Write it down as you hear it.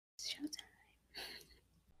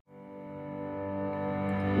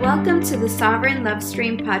Welcome to the Sovereign Love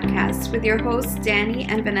Stream podcast with your hosts Danny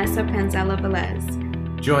and Vanessa Panzella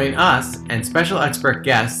Velez. Join us and special expert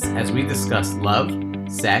guests as we discuss love,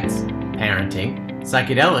 sex, parenting,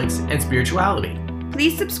 psychedelics, and spirituality.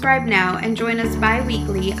 Please subscribe now and join us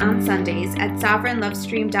bi-weekly on Sundays at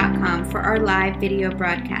sovereignlovestream.com for our live video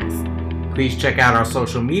broadcast. Please check out our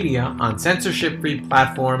social media on censorship-free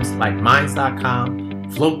platforms like Minds.com,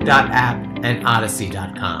 Float.app, and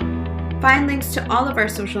Odyssey.com. Find links to all of our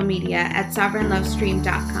social media at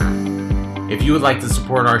sovereignlovestream.com. If you would like to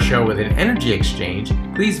support our show with an energy exchange,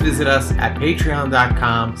 please visit us at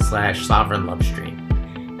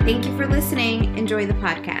patreon.com/sovereignlovestream. Thank you for listening. Enjoy the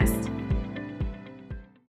podcast.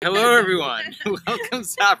 Hello, everyone.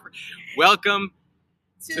 Welcome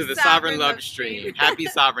to the Sovereign Love Stream. Happy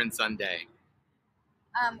Sovereign Sunday.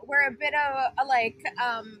 We're a bit of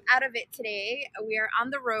out of it today. We are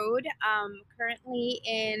on the road, currently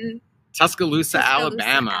in Tuscaloosa,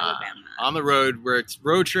 Alabama. On the road. We're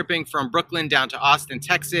road tripping from Brooklyn down to Austin,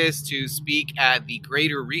 Texas to speak at the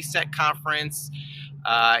Greater Reset Conference.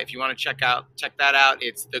 If you want to check that out,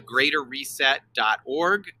 it's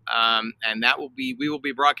thegreaterreset.org. And we will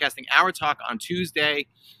be broadcasting our talk on Tuesday,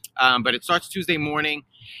 but it starts Tuesday morning.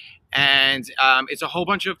 And it's a whole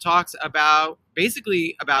bunch of talks about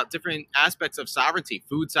different aspects of sovereignty,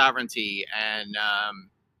 food sovereignty, and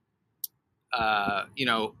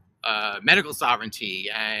medical sovereignty,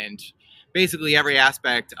 and basically every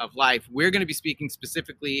aspect of life. We're going to be speaking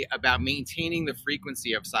specifically about maintaining the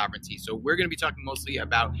frequency of sovereignty. So we're going to be talking mostly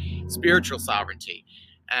about spiritual sovereignty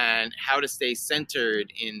and how to stay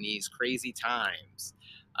centered in these crazy times.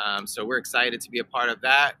 So we're excited to be a part of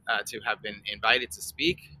that, to have been invited to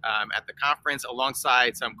speak at the conference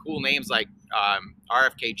alongside some cool names like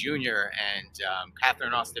RFK Jr. and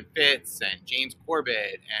Catherine Austin Fitts and James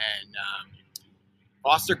Corbett, and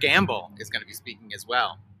Foster Gamble is going to be speaking as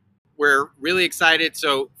well. We're really excited,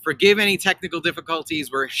 so forgive any technical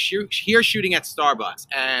difficulties. We're here shooting at Starbucks,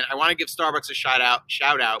 and I want to give Starbucks a shout out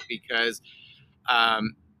because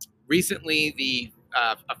recently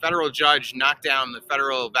a federal judge knocked down the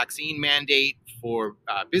federal vaccine mandate for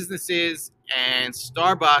businesses, and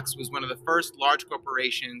Starbucks was one of the first large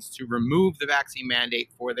corporations to remove the vaccine mandate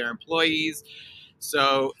for their employees.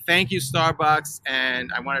 So thank you, Starbucks,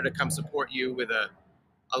 and I wanted to come support you with a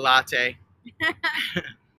latte.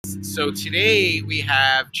 So today we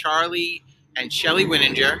have Charley and Shelley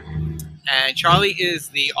Wininger, and Charley is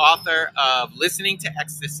the author of Listening to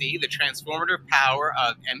Ecstasy, The Transformative Power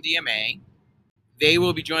of MDMA. They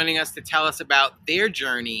will be joining us to tell us about their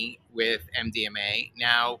journey with MDMA.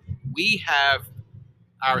 Now, we have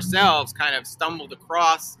ourselves kind of stumbled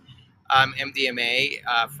across MDMA.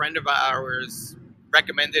 A friend of ours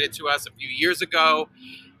recommended it to us a few years ago,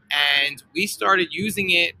 and we started using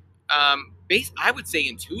it, I would say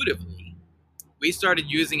intuitively. We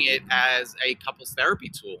started using it as a couples therapy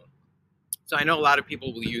tool. So I know a lot of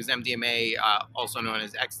people will use MDMA, also known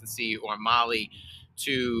as Ecstasy or Molly,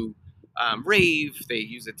 to rave. They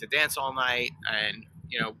use it to dance all night, and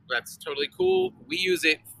that's totally cool. We use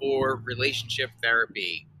it for relationship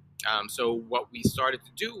therapy. So what we started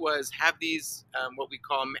to do was have these what we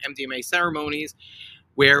call MDMA ceremonies,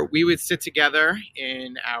 where we would sit together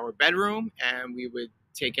in our bedroom and we would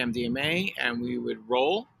take MDMA and we would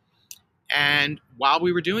roll. And while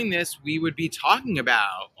we were doing this, we would be talking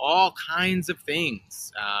about all kinds of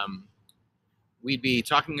things. We'd be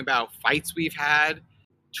talking about fights we've had,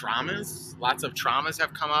 traumas. Lots of traumas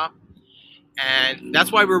have come up. And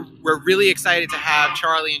that's why we're really excited to have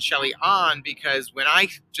Charley and Shelley on, because when I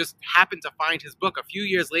just happened to find his book a few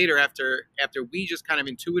years later, after we just kind of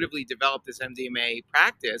intuitively developed this MDMA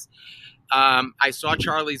practice, I saw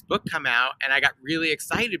Charley's book come out, and I got really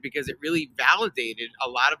excited because it really validated a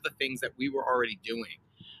lot of the things that we were already doing.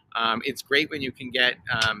 It's great when you can get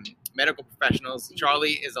medical professionals.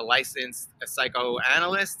 Charley is a licensed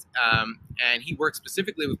psychoanalyst, and he works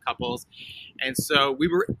specifically with couples. And so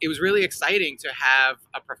it was really exciting to have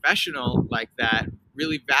a professional like that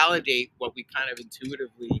really validate what we kind of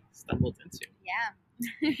intuitively stumbled into.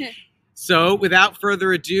 Yeah. So without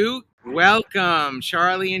further ado, welcome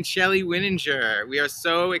Charley and Shelley Wininger. We are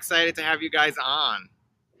so excited to have you guys on.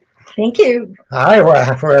 Thank you. Hi,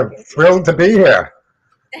 we're thrilled to be here.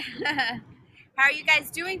 How are you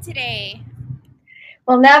guys doing today?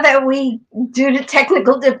 Well, now that we, due to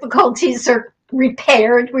technical difficulties, are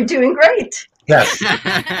repaired, we're doing great. Yes.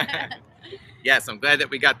 Yes, I'm glad that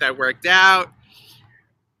we got that worked out.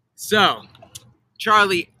 So,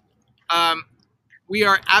 Charley, we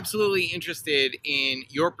are absolutely interested in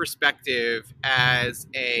your perspective as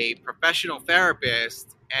a professional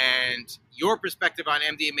therapist and your perspective on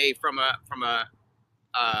MDMA from a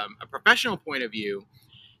professional point of view.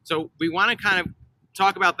 So we want to kind of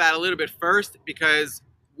talk about that a little bit first, because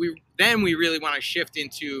we really want to shift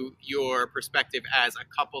into your perspective as a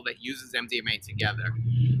couple that uses MDMA together.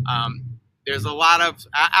 There's a lot of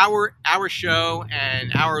our show,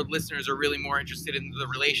 and our listeners are really more interested in the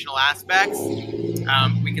relational aspects.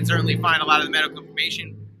 We can certainly find a lot of the medical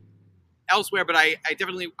information elsewhere, but I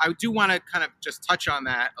do want to kind of just touch on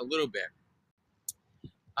that a little bit.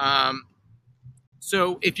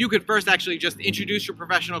 So if you could first actually just introduce your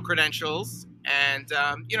professional credentials and,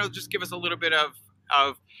 just give us a little bit of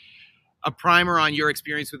a primer on your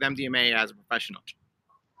experience with MDMA as a professional.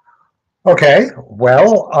 Okay,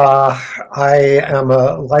 well, I am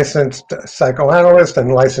a licensed psychoanalyst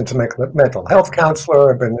and licensed mental health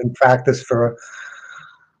counselor. I've been in practice for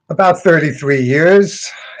about 33 years.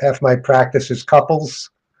 Half my practice is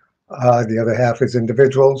couples, the other half is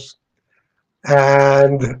individuals.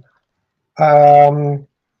 And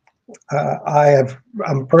I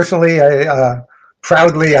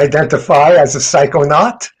proudly identify as a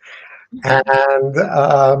psychonaut, and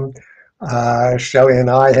Shelley and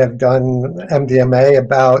I have done MDMA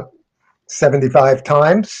about 75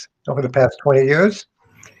 times over the past 20 years.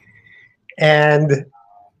 And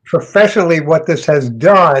professionally, what this has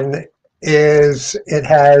done is it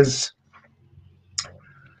has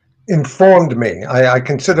informed me. I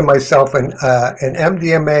consider myself an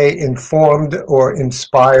MDMA informed or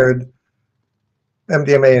MDMA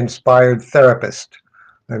inspired therapist.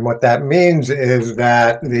 And what that means is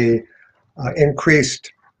that the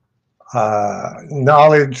increased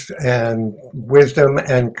knowledge and wisdom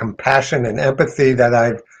and compassion and empathy that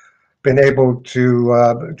I've been able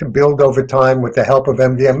to build over time with the help of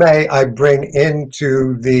MDMA, I bring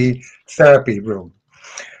into the therapy room.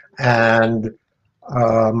 And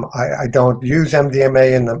I don't use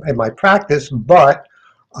MDMA in my practice, but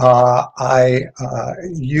I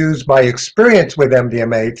use my experience with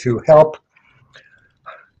MDMA to help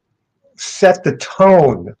set the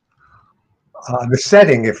tone, the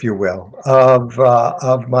setting, if you will, of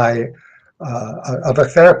a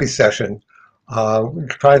therapy session.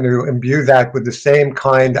 Trying to imbue that with the same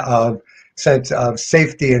kind of sense of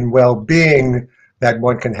safety and well-being that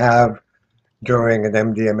one can have during an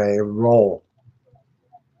MDMA role.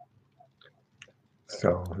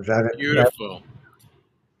 So is that it? Beautiful.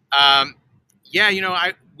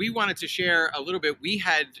 We wanted to share a little bit. We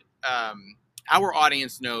had our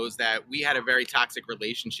audience knows that we had a very toxic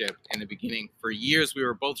relationship in the beginning. For years, we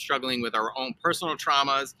were both struggling with our own personal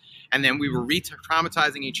traumas, and then we were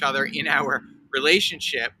re-traumatizing each other in our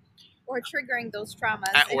relationship. Or triggering those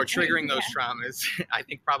traumas. Traumas. I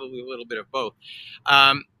think probably a little bit of both.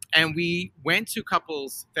 And we went to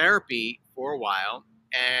couples therapy for a while,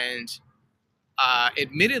 and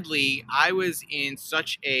admittedly, I was in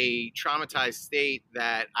such a traumatized state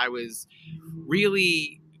that I was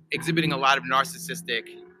really exhibiting a lot of narcissistic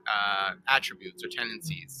attributes or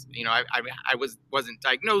tendencies. I wasn't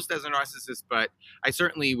diagnosed as a narcissist, but I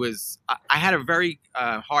certainly was. I had a very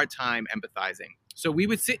hard time empathizing. So we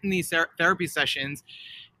would sit in these therapy sessions,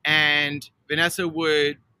 and Vanessa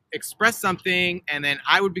would express something, and then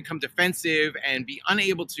I would become defensive and be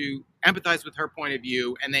unable to empathize with her point of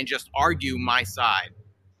view, and then just argue my side.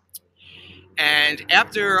 And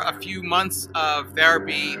after a few months of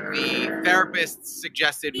therapy, the therapist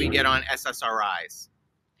suggested we get on SSRIs.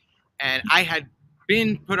 And I had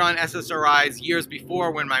been put on SSRIs years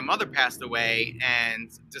before when my mother passed away,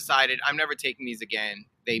 and decided I'm never taking these again.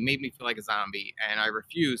 They made me feel like a zombie, and I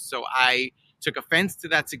refused. So I took offense to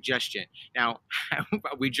that suggestion. Now,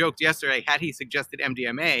 we joked yesterday, had he suggested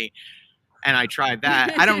MDMA and I tried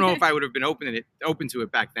that, I don't know if I would have been open to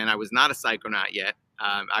it back then. I was not a psychonaut yet.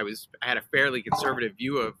 I had a fairly conservative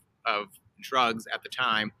view of drugs at the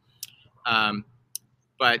time.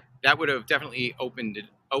 But that would have definitely opened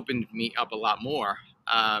me up a lot more.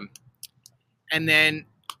 And then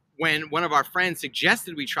when one of our friends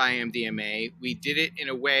suggested we try MDMA, we did it in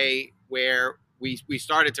a way where we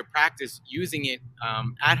started to practice using it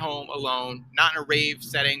at home alone, not in a rave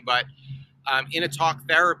setting, but in a talk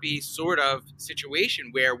therapy sort of situation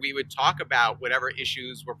where we would talk about whatever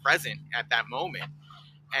issues were present at that moment.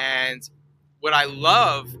 And what I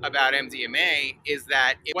love about MDMA is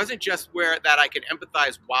that it wasn't just that I could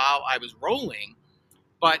empathize while I was rolling,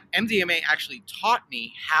 but MDMA actually taught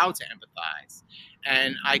me how to empathize.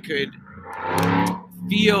 And I could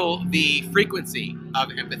feel the frequency of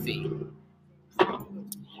empathy.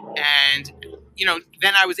 And,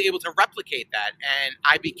 then I was able to replicate that. And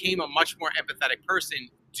I became a much more empathetic person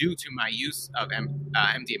due to my use of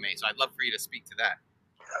MDMA. So I'd love for you to speak to that.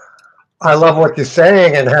 I love what you're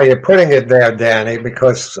saying and how you're putting it there, Danny,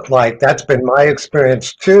 because like that's been my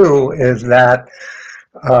experience too, is that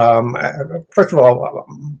um, first of all,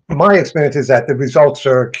 my experience is that the results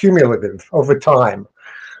are cumulative over time.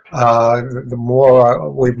 The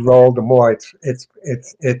more we've rolled, the more it's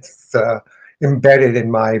embedded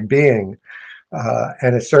in my being,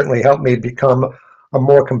 and it certainly helped me become a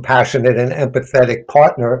more compassionate and empathetic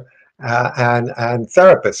partner and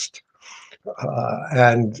therapist.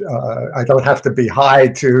 And I don't have to be high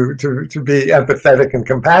to be empathetic and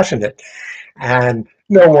compassionate, and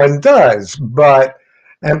no one does. But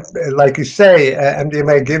and like you say,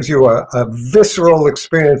 MDMA gives you a visceral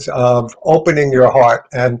experience of opening your heart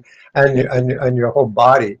and your whole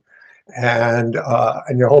body and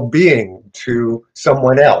your whole being to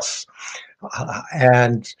someone else,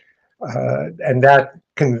 and that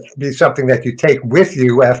can be something that you take with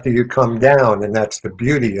you after you come down, and that's the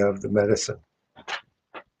beauty of the medicine.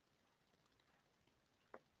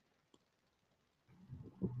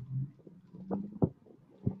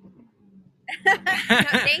 No,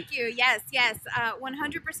 thank you. Yes, yes,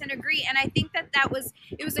 100% agree. And I think that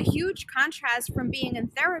it was a huge contrast from being in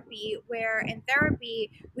therapy, where in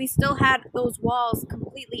therapy we still had those walls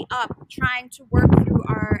completely up, trying to work through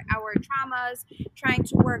our traumas, trying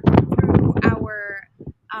to work through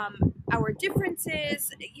our differences.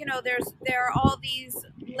 You know, there are all these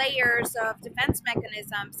layers of defense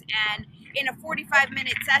mechanisms, and in a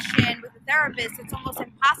 45-minute session with a therapist, it's almost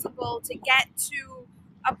impossible to get to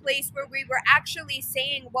a place where we were actually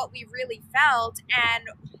saying what we really felt. And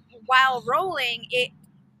while rolling it,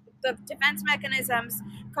 the defense mechanisms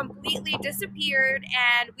completely disappeared,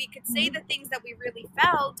 and we could say the things that we really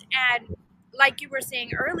felt. And like you were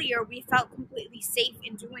saying earlier, we felt completely safe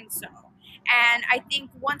in doing so. And I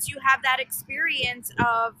think once you have that experience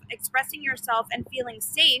of expressing yourself and feeling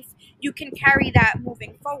safe, you can carry that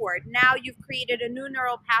moving forward. Now you've created a new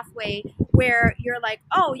neural pathway where you're like,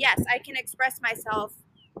 oh yes, I can express myself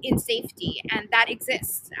in safety, and that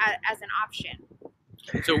exists as an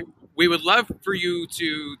option. So we would love for you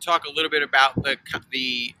to talk a little bit about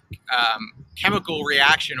the chemical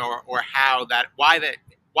reaction, or how that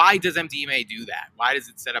why does MDMA do that? Why does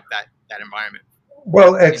it set up that environment?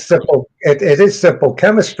 Well, it's simple. It is simple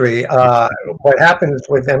chemistry. What happens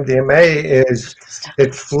with MDMA is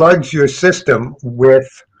it floods your system with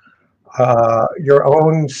your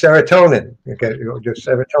own serotonin. Your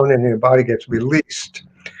serotonin in your body gets released,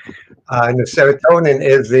 and the serotonin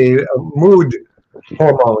is the mood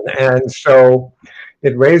hormone, and so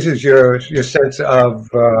it raises your sense of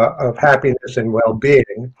happiness and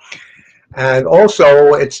well-being, and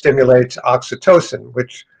also it stimulates oxytocin,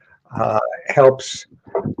 which helps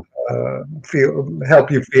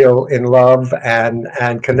help you feel in love and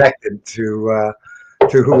connected to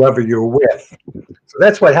whoever you're with. So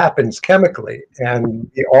that's what happens chemically, and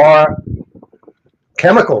we are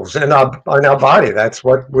chemicals in our body. That's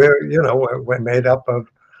what we're made up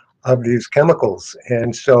of these chemicals,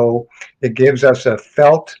 and so it gives us a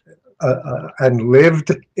felt and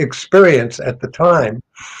lived experience at the time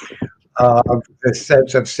of this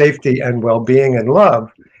sense of safety and well-being and love.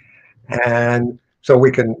 And so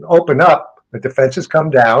we can open up, the defenses come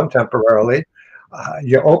down temporarily.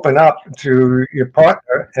 You open up to your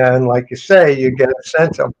partner, and like you say, you get a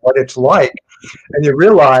sense of what it's like. And you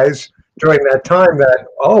realize during that time that,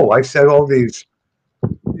 oh, I said all these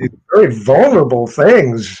very vulnerable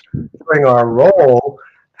things during our role,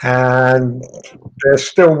 and they're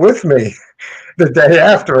still with me the day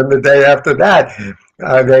after and the day after that.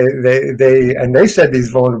 They said these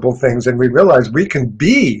vulnerable things, and we realized we can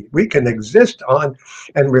exist on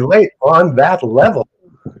and relate on that level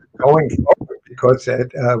going forward, because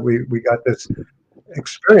we got this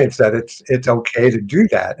experience that it's okay to do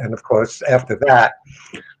that. And of course, after that,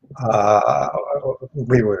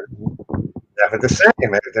 we were never the same.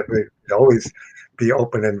 We'd always be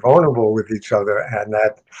open and vulnerable with each other, and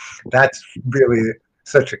that's really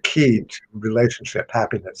such a key to relationship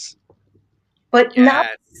happiness. But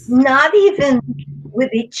Yes. not even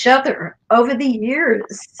with each other. Over the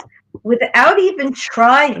years, without even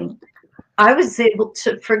trying, I was able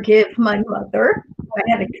to forgive my mother, who I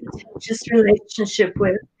had a contentious relationship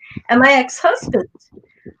with, and my ex-husband.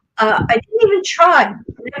 I didn't even try.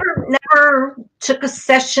 Never took a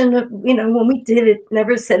session of, when we did it,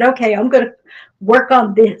 never said, okay, I'm going to work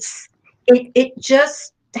on this. It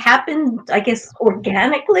just happened, I guess,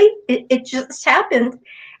 organically. It just happened.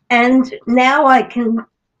 And now I can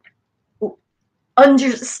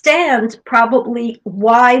understand probably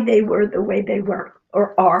why they were the way they were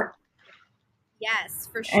or are. Yes,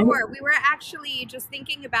 for And sure. We were actually just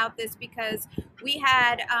thinking about this because we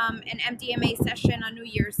had an MDMA session on New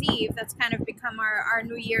Year's Eve. That's kind of become our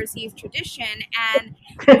New Year's Eve tradition. And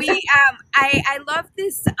I love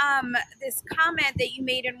this comment that you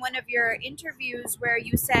made in one of your interviews where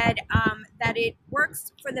you said that it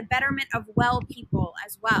works for the betterment of well people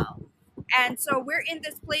as well. And so we're in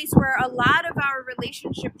this place where a lot of our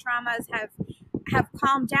relationship traumas have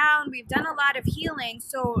calmed down. We've done a lot of healing.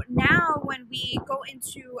 So now when we go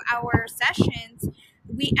into our sessions,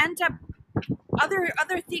 we end up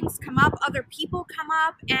other things come up, other people come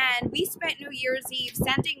up, and we spent New Year's Eve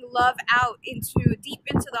sending love out into deep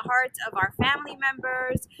into the hearts of our family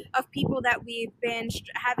members, of people that we've been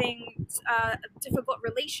having a difficult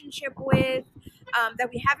relationship with, that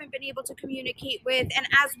we haven't been able to communicate with. And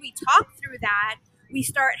as we talk through that, we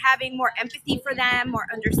start having more empathy for them, more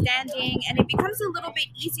understanding, and it becomes a little bit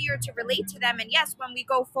easier to relate to them. And yes, when we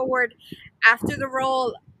go forward after the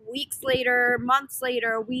role, weeks later, months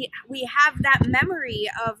later, we have that memory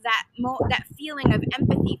of that feeling of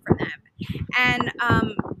empathy for them. And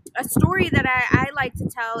a story that I like to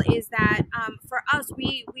tell is that for us,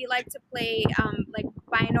 we like to play like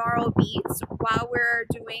binaural beats while we're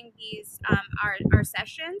doing these our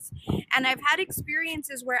sessions. And I've had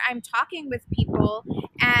experiences where I'm talking with people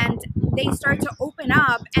and they start to open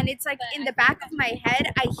up, and it's like in the back of my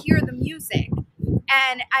head, I hear the music.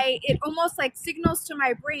 And it almost like signals to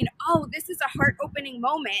my brain, oh, this is a heart opening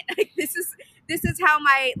moment. Like this is how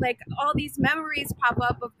my, like, all these memories pop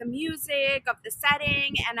up of the music, of the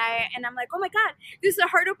setting, and I'm like, oh my God, this is a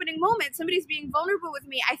heart opening moment. Somebody's being vulnerable with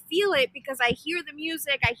me. I feel it because I hear the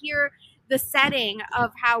music, I hear the setting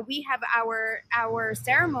of how we have our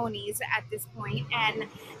ceremonies at this point, and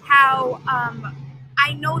how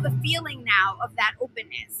I know the feeling now of that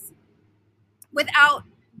openness without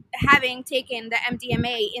having taken the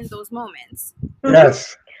MDMA in those moments.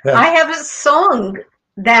 Yes. Yes. I have a song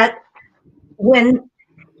that when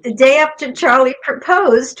the day after Charley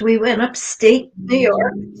proposed, we went upstate New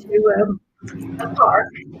York to a park,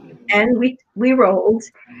 and we rolled,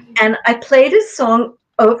 and I played a song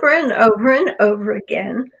over and over and over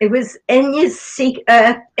again. It was Enya's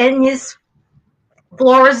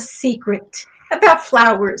Flora's Secret, about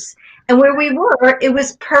flowers. And where we were, it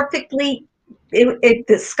was perfectly,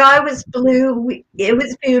 the sky was blue. It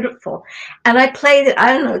was beautiful. And I played it,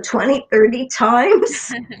 I don't know, 20, 30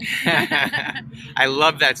 times. I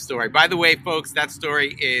love that story. By the way, folks, that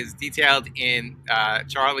story is detailed in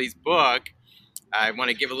Charley's book. I want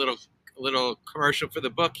to give a little commercial for the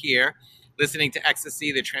book here. Listening to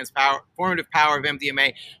Ecstasy, the transformative power of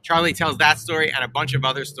MDMA. Charley tells that story and a bunch of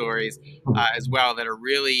other stories as well that are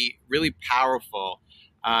really, really powerful.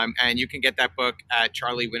 And you can get that book at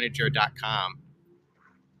charleywininger.com,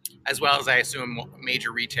 as well as, I assume,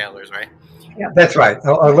 major retailers, right? Yeah. That's right.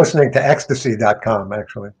 Or listening to ecstasy.com,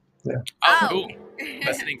 actually. Yeah. Oh, cool.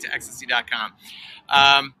 Listening to ecstasy.com.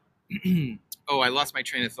 Oh, I lost my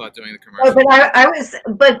train of thought doing the commercial.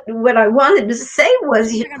 But what I wanted to say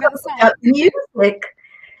was, you talk about music,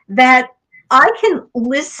 that I can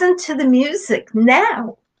listen to the music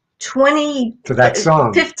now, 20 to that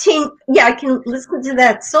song, 15. Yeah, I can listen to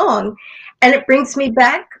that song, and it brings me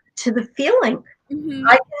back to the feeling. Mm-hmm.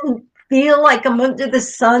 I can feel like I'm under the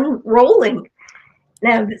sun rolling.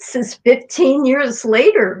 Now, this is 15 years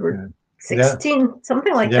later, or 16,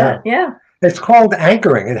 something like that. Yeah. It's called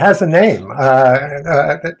anchoring. It has a name.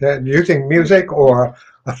 Using music or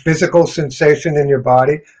a physical sensation in your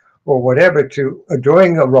body or whatever to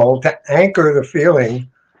during a role to anchor the feeling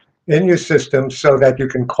in your system so that you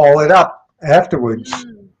can call it up afterwards,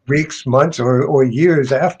 weeks, months, or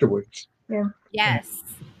years afterwards. Yeah. Yes.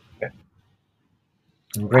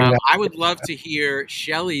 I would love to hear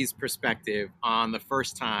Shelley's perspective on the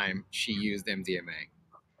first time she used MDMA.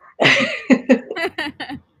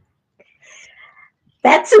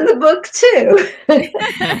 That's in the book too.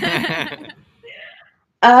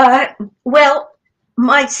 Well,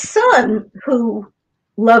 my son, who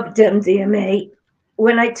loved MDMA,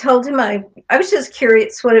 when I told him, I was just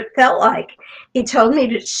curious what it felt like. He told me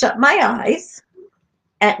to shut my eyes.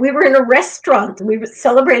 And we were in a restaurant. We were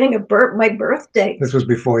celebrating my birthday. This was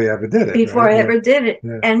before you ever did it. Before I ever did it.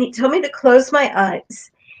 Yeah. And he told me to close my eyes.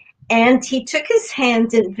 And he took his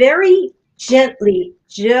hand and very gently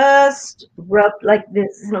just rubbed like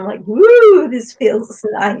this. And I'm like, woo, this feels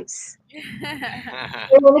nice.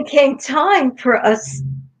 And when it came time for us,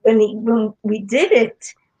 when we did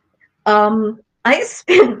it, I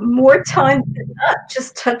spent more time than not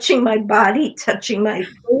just touching my body, touching my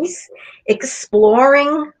face,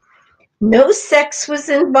 exploring. No sex was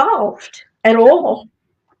involved at all.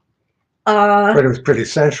 But it was pretty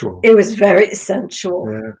sensual. It was very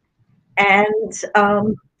sensual. Yeah. And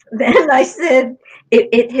then I said,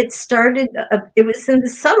 it had started, it was in the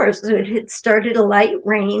summer, so it had started a light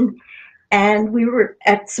rain. And we were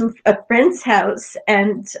at a friend's house,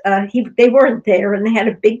 and they weren't there, and they had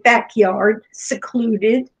a big backyard,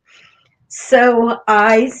 secluded. So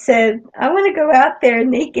I said, I want to go out there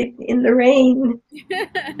naked in the rain.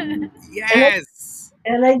 Yes.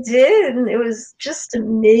 And I did, and it was just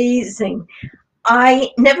amazing.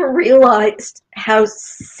 I never realized how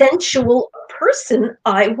sensual a person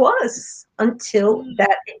I was until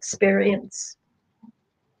that experience.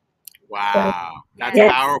 Wow. That's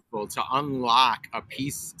Yes. powerful to unlock a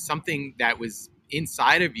piece, something that was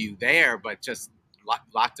inside of you there, but just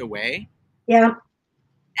locked away. Yeah.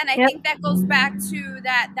 And I think that goes back to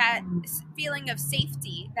that feeling of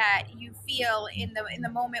safety that you feel in the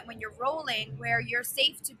moment when you're rolling, where you're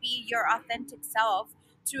safe to be your authentic self,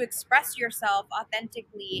 to express yourself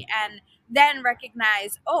authentically, and then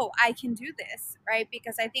recognize, oh, I can do this, right?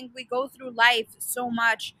 Because I think we go through life so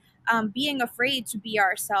much being afraid to be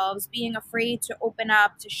ourselves, being afraid to open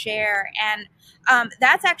up, to share. And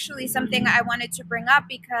that's actually something I wanted to bring up,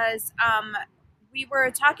 because we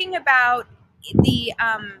were talking about the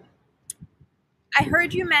I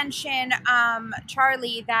heard you mention,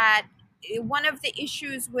 Charley, that one of the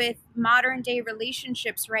issues with modern day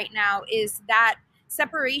relationships right now is that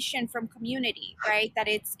separation from community, right? That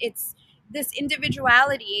it's this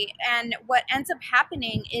individuality, and what ends up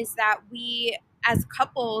happening is that we as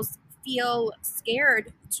couples feel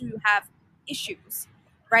scared to have issues,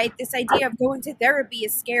 right? This idea of going to therapy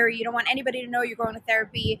is scary. You don't want anybody to know you're going to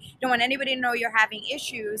therapy. You don't want anybody to know you're having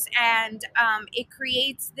issues, and it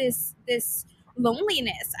creates this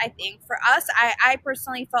loneliness. I think for us, I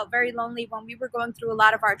personally felt very lonely when we were going through a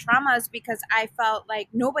lot of our traumas, because I felt like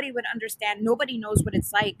nobody would understand. Nobody knows what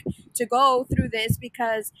it's like to go through this,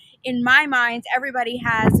 because in my mind, everybody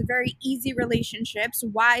has very easy relationships.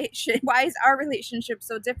 Why is our relationship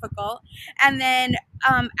so difficult? And then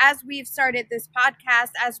as we've started this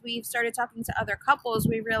podcast, as we've started talking to other couples,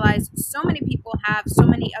 we realize so many people have so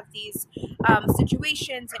many of these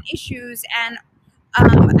situations and issues. And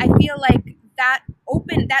I feel like that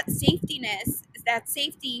safetyness, that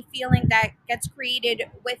safety feeling that gets created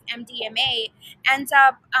with MDMA ends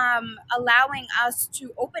up allowing us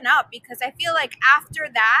to open up, because I feel like after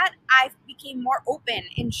that, I became more open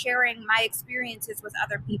in sharing my experiences with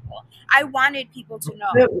other people. I wanted people to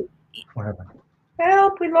know.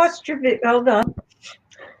 Help, we lost your video. Hold on.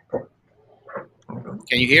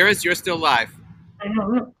 Can you hear us? You're still live. I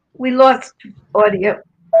don't know. We lost audio.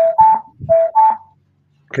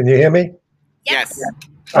 Can you hear me? Yes.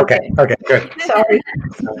 Okay, good. Sorry.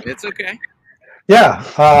 It's okay. Yeah.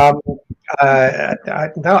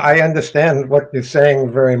 No, I understand what you're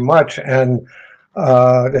saying very much, and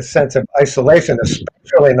the sense of isolation,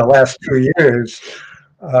 especially in the last 2 years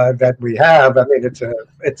that we have. I mean,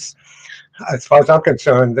 it's as far as I'm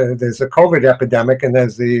concerned, there's a COVID epidemic, and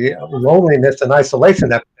there's the loneliness and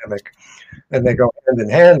isolation epidemic, and they go hand in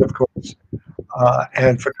hand, of course.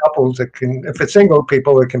 And for couples, if it's single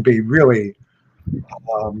people, it can be really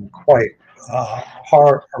quite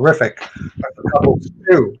horrific. But for couples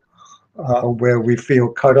too, where we feel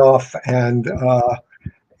cut off and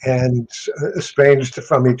estranged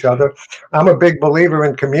from each other. I'm a big believer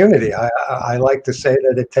in community. I like to say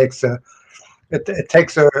that it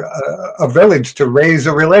takes a village to raise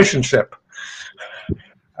a relationship.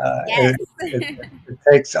 Yes. It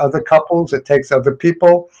takes other couples. It takes other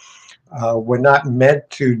people. We're not meant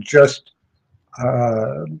to just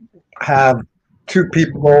have two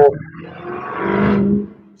people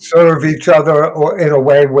serve each other or in a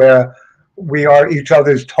way where we are each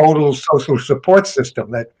other's total social support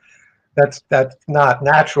system. That's not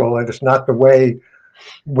natural, and it's not the way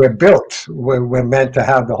we're built. We're meant to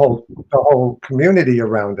have the whole community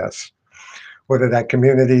around us, whether that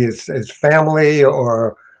community is family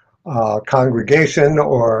or congregation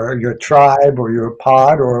or your tribe or your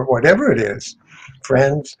pod or whatever it is,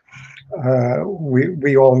 friends.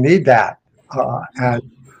 We all need that, and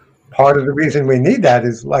part of the reason we need that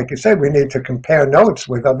is, like you said, we need to compare notes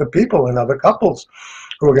with other people and other couples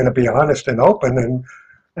who are going to be honest and open,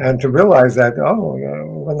 and to realize that, oh,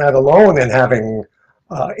 we're not alone in having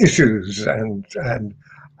issues and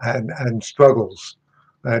struggles.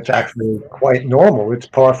 It's actually quite normal. It's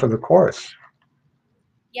par for the course.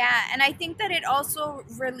 Yeah, and I think that it also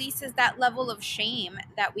releases that level of shame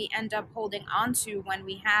that we end up holding on to when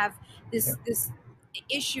we have this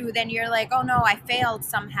issue, then you're like, oh no, I failed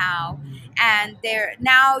somehow. And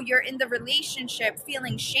now you're in the relationship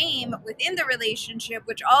feeling shame within the relationship,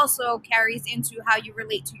 which also carries into how you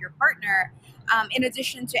relate to your partner, in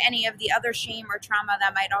addition to any of the other shame or trauma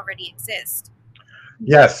that might already exist.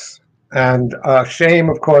 Yes, and shame,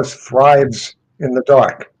 of course, thrives in the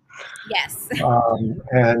dark. Yes.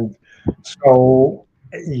 And so,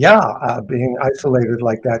 yeah, being isolated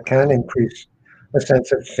like that can increase a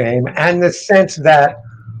sense of shame and the sense that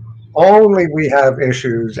only we have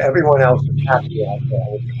issues, everyone else is happy out there,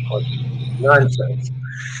 which of course is nonsense.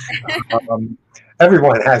 Um,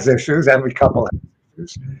 Everyone has issues, every couple has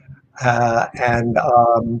issues. And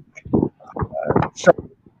so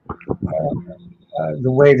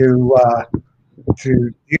the way to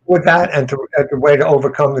deal with that and the way to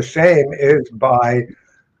overcome the shame is by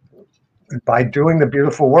doing the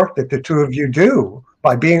beautiful work that the two of you do,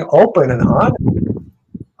 by being open and honest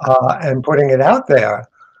and putting it out there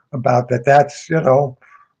about that. That's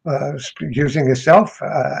using yourself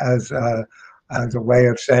as a way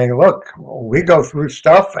of saying, look, we go through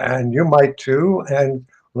stuff, and you might too, and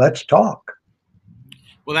let's talk.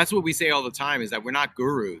 Well, that's what we say all the time, is that we're not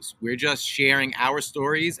gurus. We're just sharing our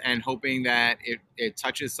stories and hoping that it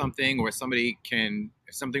touches something, or somebody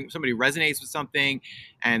resonates with something.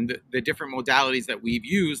 And the different modalities that we've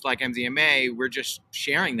used, like MDMA, we're just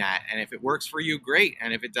sharing that. And if it works for you, great.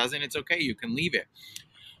 And if it doesn't, it's okay. You can leave it.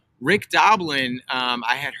 Rick Doblin,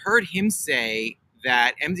 I had heard him say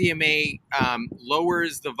that MDMA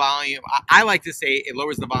lowers the volume. I like to say it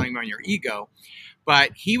lowers the volume on your ego.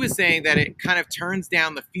 But he was saying that it kind of turns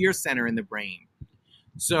down the fear center in the brain.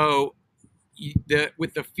 So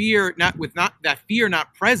with the fear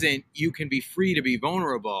not present, you can be free to be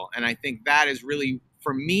vulnerable. And I think that is really,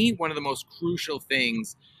 for me, one of the most crucial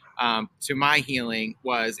things to my healing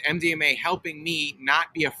was MDMA helping me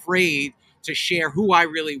not be afraid to share who I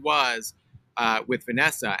really was with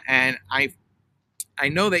Vanessa. And I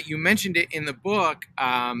know that you mentioned it in the book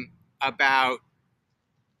about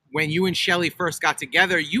when you and Shelley first got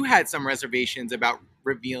together, you had some reservations about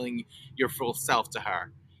revealing your full self to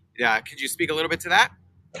her. Could you speak a little bit to that?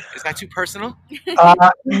 Is that too personal?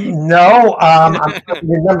 No, I don't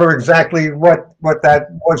remember exactly what that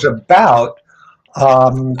was about.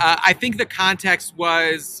 I think the context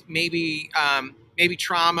was maybe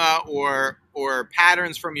trauma or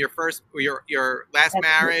patterns from your last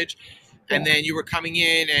marriage, and then you were coming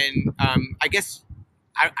in, and I guess.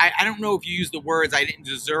 I don't know if you used the words "I didn't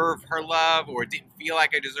deserve her love" or "didn't feel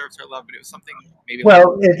like I deserved her love," but it was something maybe.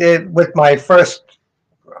 Well, with my first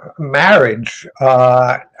marriage,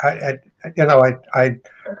 I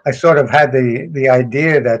sort of had the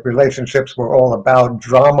idea that relationships were all about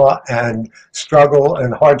drama and struggle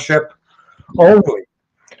and hardship only,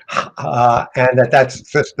 and that's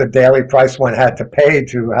just the daily price one had to pay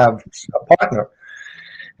to have a partner.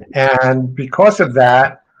 And because of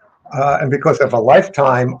that. And because of a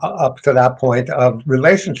lifetime up to that point of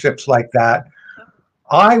relationships like that,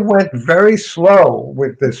 I went very slow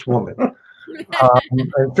with this woman.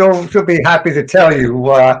 And she'll be happy to tell you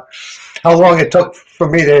how long it took for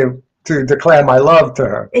me to declare my love to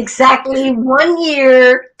her. Exactly 1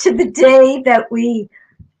 year to the day that we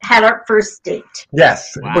had our first date.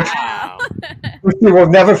 Yes, wow. which you will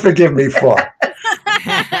never forgive me for.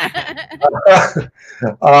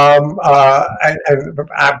 And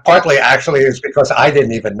partly actually is because I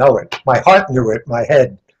didn't even know it. My heart knew it. My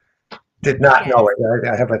head did not know it.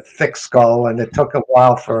 I have a thick skull, and it took a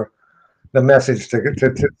while for the message to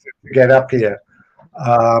get up here.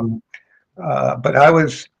 But I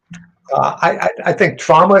was, I think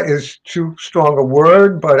trauma is too strong a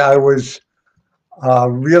word, but I was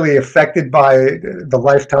really affected by the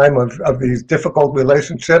lifetime of these difficult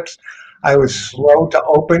relationships. I was slow to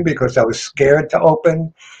open because I was scared to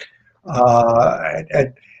open.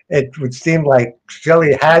 It would seem like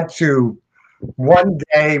Shelley had to one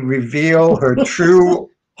day reveal her true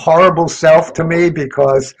horrible self to me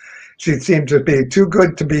because she seemed to be too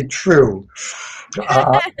good to be true.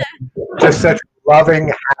 Just such a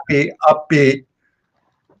loving, happy, upbeat,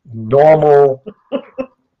 normal,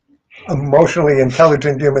 emotionally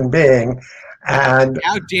intelligent human being. And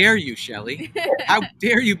how dare you, Shelley? How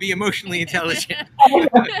dare you be emotionally intelligent?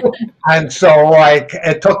 And so,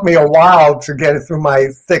 it took me a while to get it through my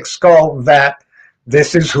thick skull that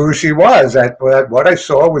this is who she was. That what I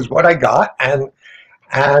saw was what I got, and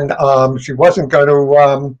she wasn't going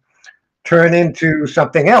to turn into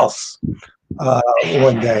something else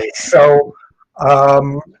one day. So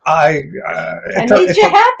I made you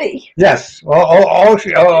happy. Yes.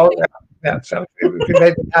 Yeah, so she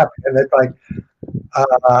made me happy, and it's like,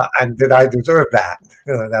 and did I deserve that?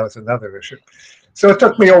 That was another issue. So it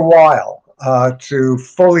took me a while to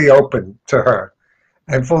fully open to her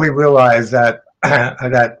and fully realize that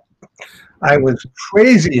that I was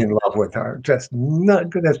crazy in love with her, just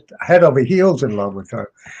head over heels in love with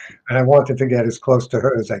her, and I wanted to get as close to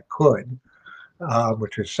her as I could,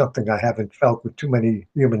 which is something I haven't felt with too many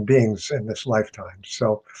human beings in this lifetime.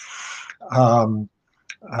 So um,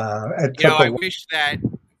 it You know, took I a wish that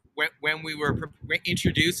when we were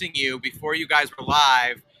introducing you before you guys were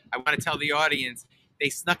live, I want to tell the audience they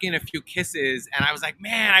snuck in a few kisses, and I was like,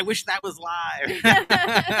 man, I wish that was live.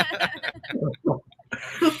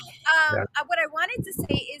 Yeah. What I wanted to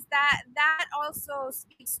say is that that also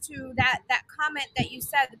speaks to that comment that you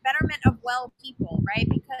said, the betterment of well people, right?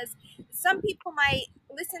 Because some people might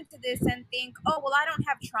listen to this and think, oh, well, I don't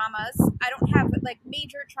have traumas, I don't have like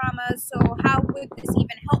major traumas, so how would this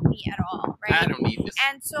even help me at all, right? I don't need this.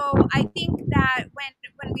 And so I think that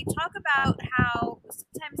when we talk about how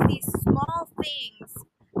sometimes these small things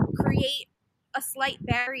create a slight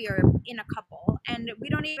barrier in a couple and we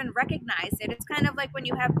don't even recognize it. It's kind of like when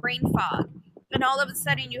you have brain fog and all of a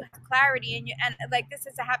sudden you have clarity and like this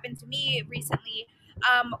has happened to me recently,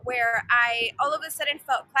 where I all of a sudden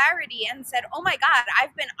felt clarity and said, oh my God,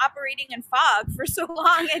 I've been operating in fog for so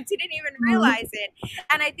long and didn't even realize it.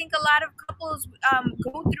 And I think a lot of couples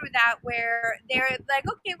go through that where they're like,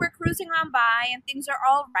 okay, we're cruising on by and things are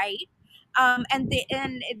all right. And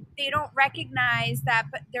they don't recognize that,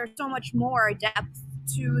 but there's so much more depth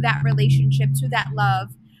to that relationship, to that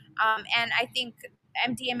love, and I think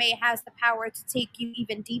MDMA has the power to take you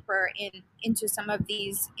even deeper into some of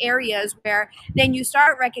these areas where then you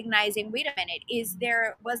start recognizing, wait a minute,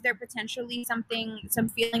 was there potentially some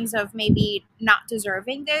feelings of maybe not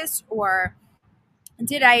deserving this, or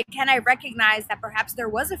can I recognize that perhaps there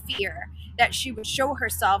was a fear that she would show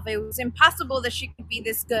herself? It was impossible that she could be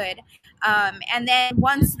this good. And then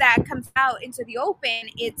once that comes out into the open,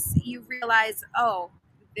 you realize, oh,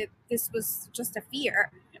 this was just a fear.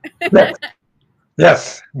 Yes,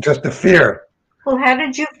 yes, just a fear. Well, how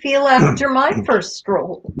did you feel after my first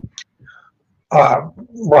stroll? Well,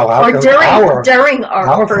 Or during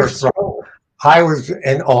our first stroll? I was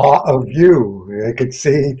in awe of you. I could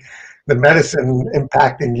see the medicine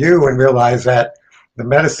impacting you and realize that the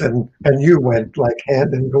medicine and you went like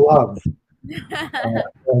hand in glove.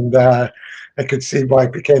 And I could see why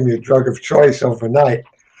it became your drug of choice overnight.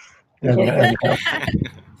 And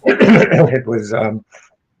it was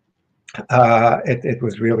it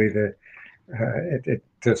was really it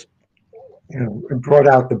just it brought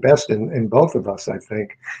out the best in both of us, I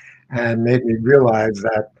think, and made me realize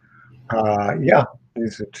that yeah,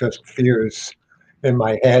 these are just fears in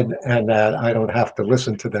my head, and that I don't have to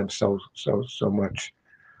listen to them so much.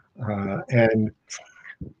 And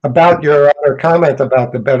about your other comment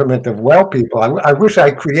about the betterment of well people, I wish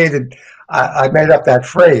I created. I made up that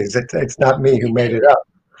phrase. It's not me who made it up,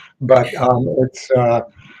 but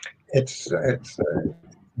it's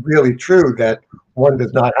really true that one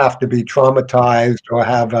does not have to be traumatized or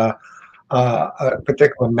have a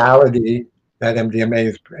particular malady that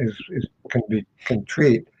MDMA can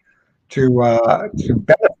treat to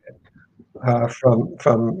benefit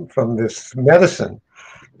from this medicine.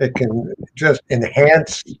 It can just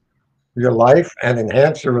enhance your life and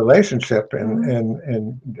enhance your relationship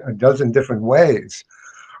in a dozen different ways.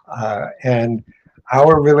 And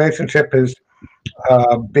our relationship has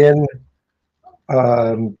been,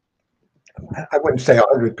 I wouldn't say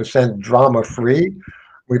 100% drama free.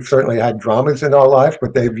 We've certainly had dramas in our life,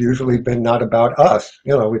 but they've usually been not about us.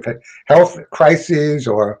 We've had health crises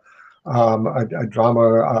or a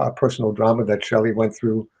drama, a personal drama that Shelley went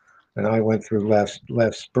through and I went through last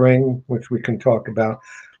spring, which we can talk about.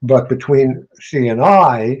 But between she and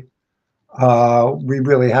I, we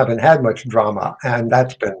really haven't had much drama, and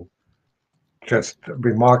that's been just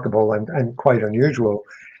remarkable and quite unusual.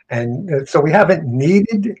 And so we haven't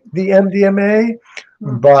needed the MDMA,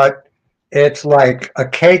 but it's like a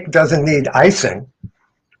cake doesn't need icing,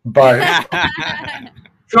 but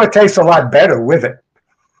sure it tastes a lot better with it.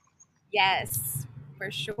 Yes,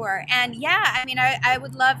 for sure. And yeah, I mean, I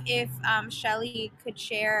would love if Shelley could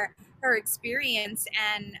share her experience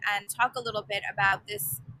and talk a little bit about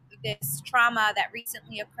this trauma that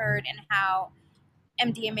recently occurred and how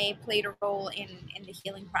MDMA played a role in the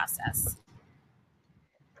healing process.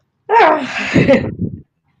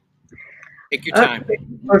 Take your time.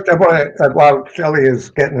 First, I want to, while Shelley is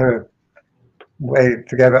getting her way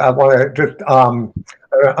together, I want to just,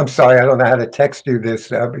 I'm sorry, I don't know how to text you this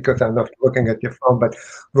because I'm not looking at your phone, but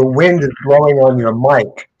the wind is blowing on your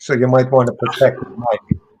mic, so you might want to protect the mic.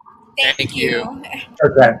 Thank you.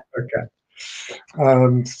 Okay.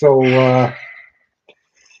 So,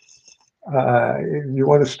 You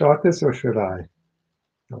want to start this or should I?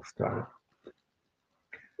 I'll start.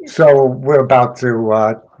 So we're about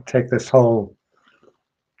to take this whole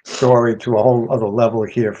story to a whole other level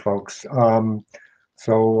here, folks.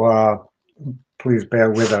 So please bear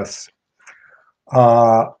with us.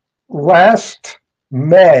 Last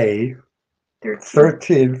May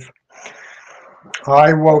 13th,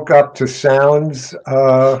 I woke up to sounds.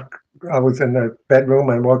 I was in the bedroom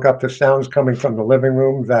and woke up to sounds coming from the living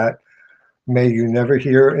room that may you never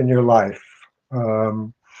hear in your life.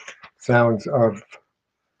 Sounds of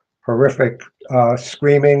horrific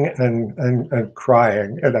screaming and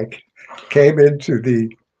crying. And I came into the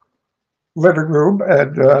living room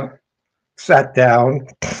and sat down,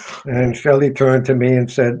 and Shelley turned to me and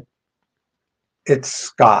said, "It's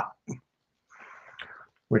Scott,"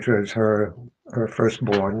 which was her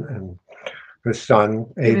firstborn, and her son,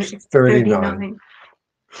 aged 39,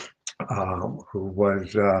 who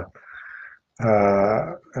was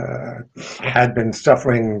had been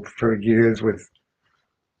suffering for years with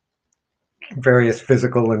various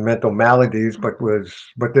physical and mental maladies, but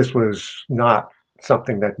this was not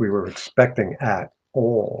something that we were expecting at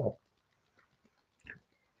all.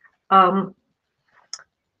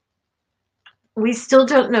 We still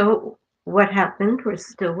don't know what happened. We're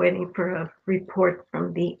still waiting for a report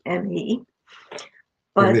from the ME.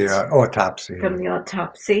 From the autopsy. From the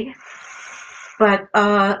autopsy. But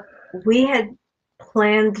we had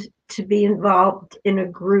planned to be involved in a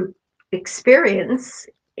group experience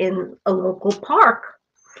in a local park.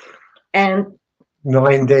 And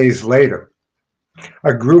 9 days later,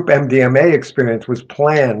 a group MDMA experience was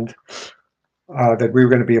planned that we were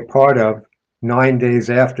going to be a part of 9 days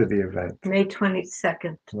after the event. May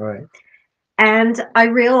 22nd. Right. And I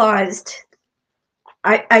realized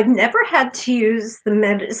I'd never had to use the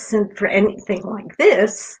medicine for anything like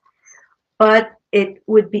this, but it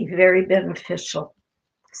would be very beneficial.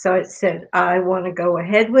 So I said, I want to go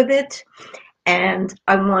ahead with it. And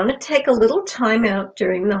I want to take a little time out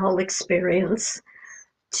during the whole experience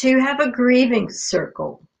to have a grieving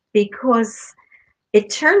circle, because it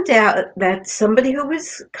turned out that somebody who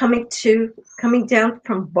was coming down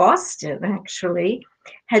from Boston actually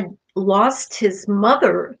had lost his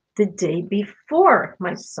mother the day before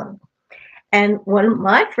my son. And one of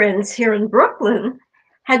my friends here in Brooklyn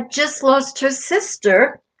had just lost her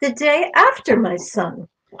sister the day after my son.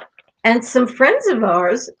 And some friends of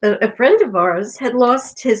ours, a friend of ours had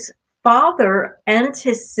lost his father and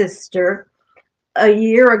his sister a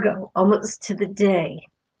year ago, almost to the day.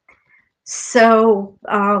 So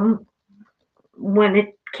when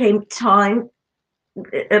it came time,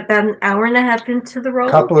 about an hour and a half into the roll,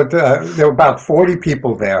 there were about 40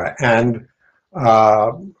 people there, and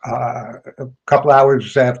a couple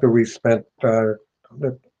hours after we spent the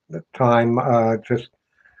time just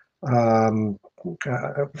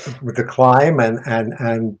with the climb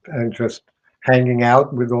and just hanging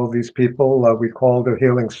out with all these people, we called a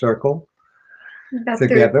healing circle. About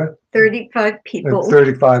together. 35 people. And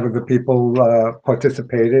 35 of the people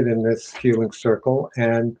participated in this healing circle,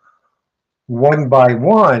 and one by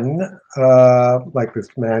one, like this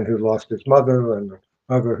man who lost his mother and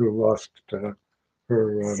another who lost her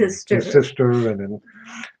sister, and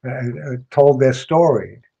told their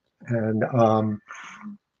story. And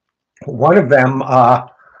one of them,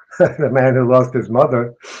 the man who lost his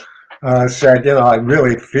mother, said, I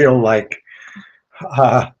really feel like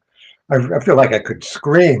I feel like I could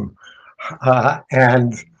scream.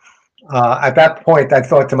 And at that point, I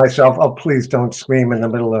thought to myself, oh, please don't scream in the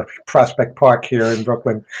middle of Prospect Park here in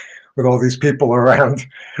Brooklyn with all these people around.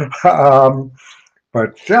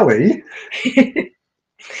 But Shelley.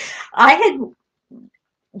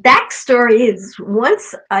 Backstory is,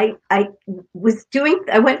 once I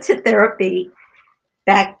went to therapy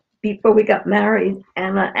back before we got married,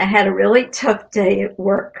 and I had a really tough day at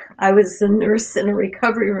work. I was a nurse in a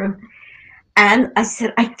recovery room. And I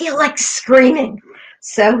said, I feel like screaming.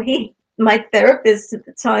 So my therapist at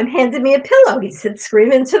the time, handed me a pillow. He said,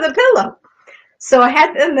 scream into the pillow. So I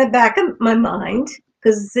had it in the back of my mind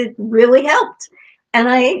because it really helped. And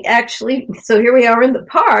so here we are in the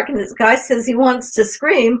park, and this guy says he wants to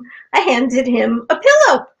scream. I handed him a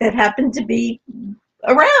pillow that happened to be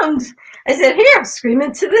around. I said, here, scream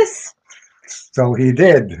into this. So he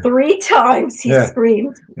did. 3 times he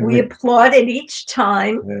screamed. We applauded each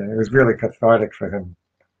time. Yeah, it was really cathartic for him.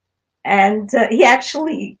 And he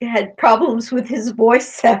actually had problems with his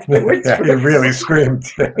voice afterwards. Yeah, he really screamed.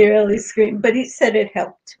 He really screamed, but he said it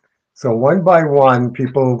helped. So one by one,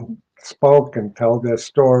 people spoke and told their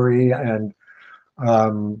story and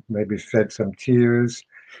maybe shed some tears.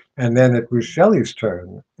 And then it was Shelley's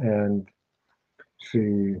turn. And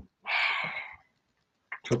she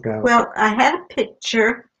took out. Well, I had a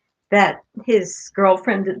picture that his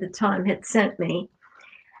girlfriend at the time had sent me,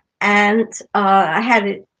 and I had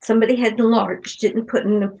it. Somebody had enlarged it and put it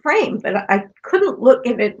in a frame, but I couldn't look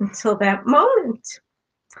at it until that moment.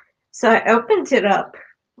 So I opened it up,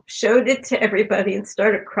 showed it to everybody, and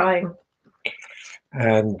started crying.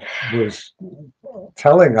 And was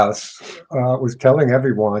telling was telling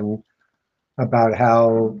everyone about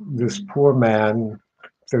how this poor man,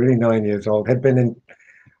 39 years old, had been in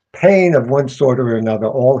pain of one sort or another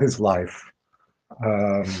all his life.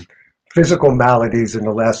 Um, Physical maladies in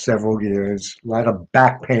the last several years, a lot of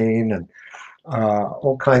back pain and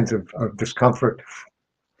all kinds of discomfort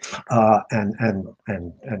and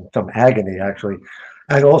some agony, actually,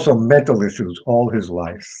 and also mental issues all his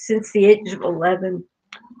life. Since the age of 11.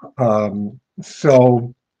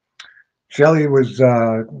 So Shelley was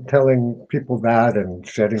telling people that and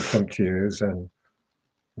shedding some tears, and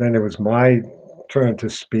then it was my turn to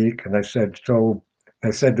speak, and I said, so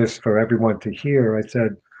I said this for everyone to hear. I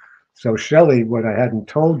said, so Shelley, what I hadn't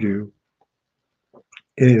told you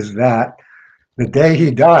is that the day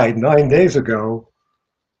he died 9 days ago,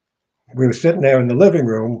 we were sitting there in the living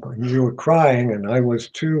room, and you were crying, and I was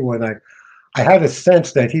too, and I had a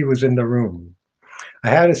sense that he was in the room. I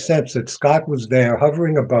had a sense that Scott was there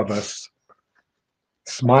hovering above us,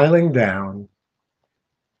 smiling down,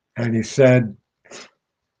 and he said,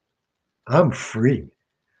 I'm free.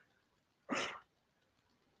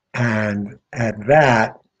 And at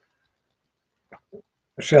that,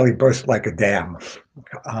 Shelley burst like a dam.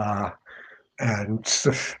 And,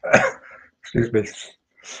 excuse me,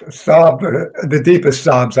 sobbed, the deepest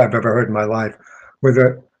sobs I've ever heard in my life, with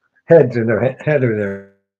her head in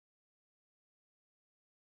her.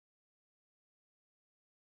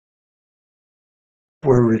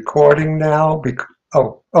 We're recording now.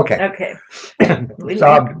 Oh, okay. Okay.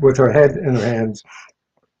 Sobbed with her head in her hands.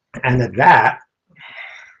 And at that,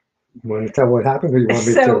 you want to tell what happened, or you want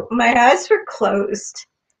me to? So my eyes were closed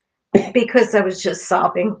because I was just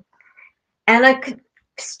sobbing. And I could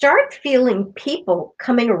start feeling people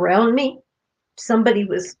coming around me. Somebody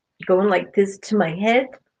was going like this to my head.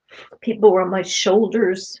 People were on my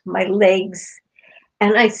shoulders, my legs.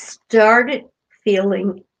 And I started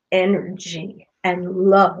feeling energy and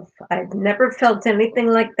love. I've never felt anything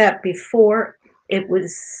like that before. It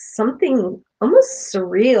was something almost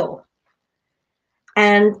surreal.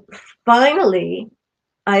 And finally,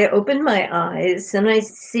 I open my eyes and I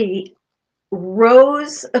see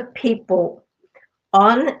rows of people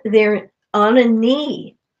on a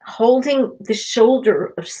knee holding the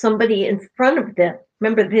shoulder of somebody in front of them.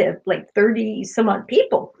 Remember, they had like 30 some odd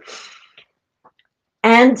people.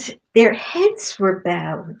 And their heads were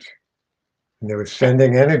bowed. And they were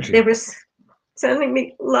sending energy. They were sending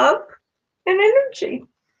me love and energy.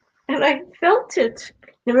 And I felt it.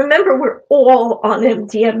 And remember, we're all on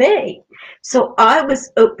MDMA. So I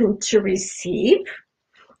was open to receive,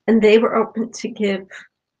 and they were open to give.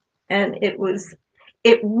 And it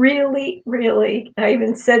really, really, I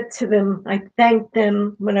even said to them, I thanked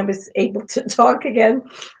them when I was able to talk again.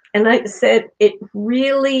 And I said, it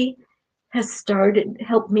really has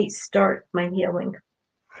helped me start my healing.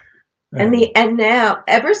 And now,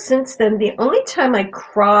 ever since then, the only time I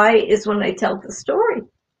cry is when I tell the story.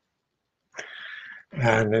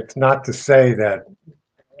 And it's not to say that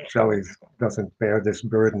Shelley doesn't bear this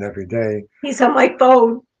burden every day. He's on my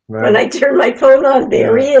phone. Right? When I turn my phone on,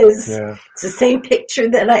 there he is. Yeah. It's the same picture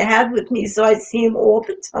that I had with me, so I see him all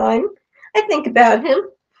the time. I think about him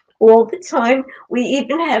all the time. We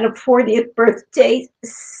even had a 40th birthday,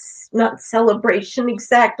 not celebration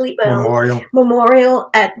exactly, but memorial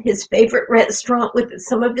at his favorite restaurant with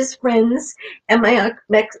some of his friends and my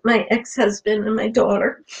ex-husband and my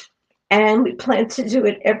daughter. And we plan to do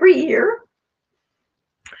it every year.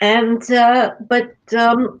 And but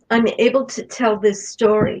I'm able to tell this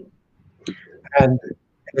story. And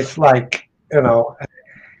it's like, he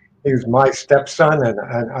was my stepson,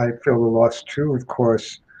 and I feel the loss too, of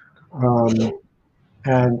course. And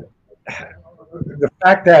the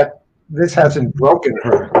fact that this hasn't broken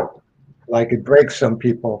her like it breaks some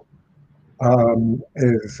people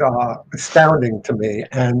is astounding to me.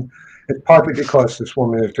 And it's partly because this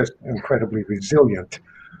woman is just incredibly resilient.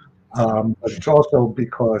 But it's also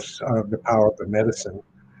because of the power of the medicine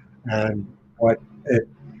and what it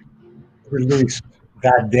released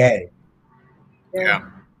that day. Yeah.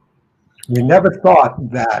 We never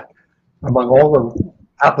thought that among all the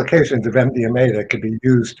applications of MDMA that could be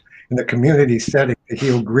used in the community setting to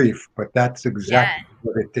heal grief, but that's exactly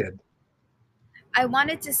what it did. I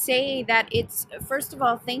wanted to say that it's, first of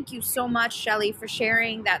all, thank you so much, Shelley, for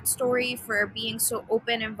sharing that story, for being so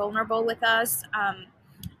open and vulnerable with us.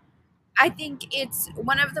 I think it's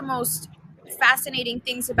one of the most fascinating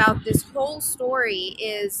things about this whole story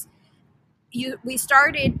is we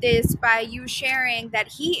started this by you sharing that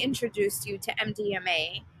he introduced you to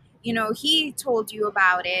MDMA. You know, he told you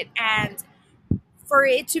about it, and for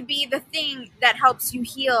it to be the thing that helps you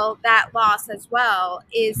heal that loss as well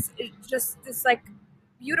is just this like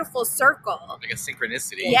beautiful circle, like a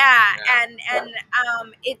synchronicity. yeah. And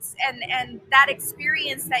it's and that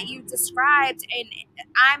experience that you described,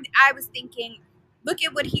 and I was thinking, look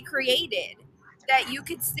at what he created, that you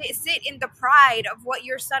could sit in the pride of what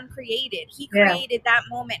your son created. He created that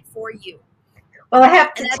moment for you. Well, I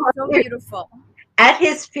have to and that's tell so you, beautiful. at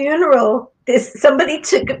his funeral, somebody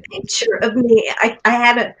took a picture of me. I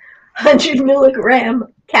had a 100 milligram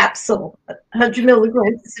capsule, 100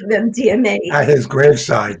 milligrams of MDMA At his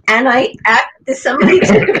graveside. and somebody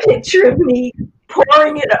took a picture of me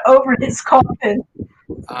pouring it over his coffin.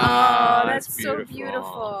 Oh, that's so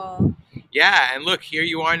beautiful. Yeah, and look, here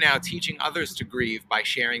you are now teaching others to grieve by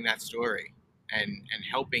sharing that story and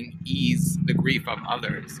helping ease the grief of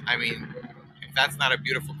others. I mean, if that's not a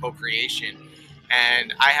beautiful co-creation.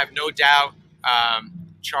 And I have no doubt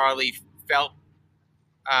Charley felt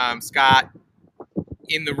Scott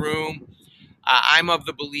in the room. I'm of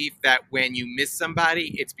the belief that when you miss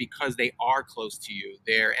somebody, it's because they are close to you.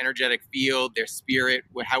 Their energetic field, their spirit,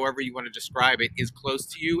 however you want to describe it, is close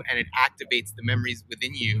to you, and it activates the memories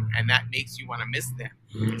within you, and that makes you want to miss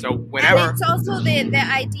them. So whenever... And it's also the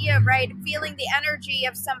idea, right? Feeling the energy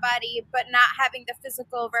of somebody, but not having the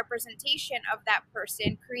physical representation of that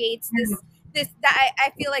person creates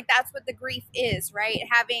I feel like that's what the grief is, right?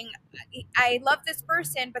 I love this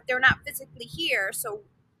person, but they're not physically here, so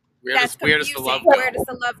where that's does the confusing. love go? Where does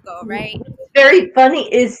the love go, right? Very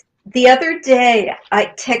funny is the other day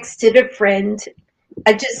I texted a friend.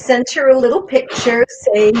 I just sent her a little picture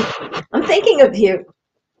saying, I'm thinking of you.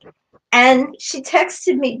 And she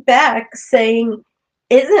texted me back saying,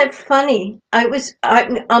 isn't it funny? I'm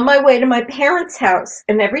on my way to my parents' house,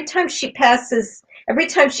 and every time she goes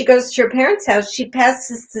to her parents' house, she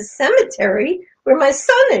passes the cemetery where my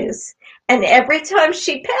son is. And every time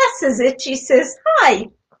she passes it, she says, hi.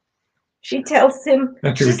 She tells him,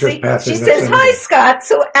 she says, hi, Scott.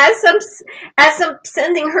 So as I'm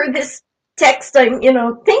sending her this text, I'm,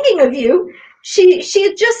 thinking of you, she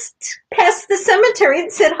had just passed the cemetery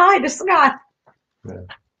and said hi to Scott.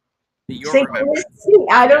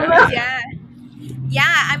 I don't know. Yeah,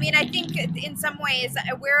 I mean, I think in some ways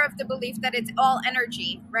we're of the belief that it's all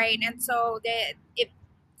energy, right? And so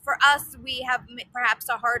for us, we have perhaps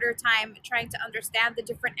a harder time trying to understand the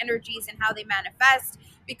different energies and how they manifest,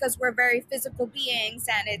 because we're very physical beings,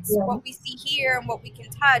 and it's what we see here and what we can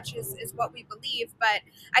touch is what we believe. But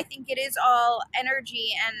I think it is all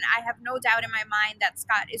energy, and I have no doubt in my mind that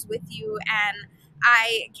Scott is with you, and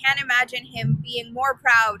I can't imagine him being more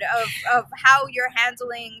proud of how you're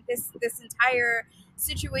handling this entire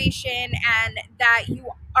situation, and that you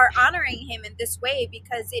are honoring him in this way,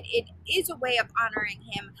 because it is a way of honoring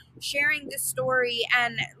him, sharing this story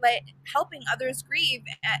and helping others grieve.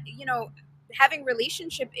 Having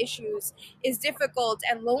relationship issues is difficult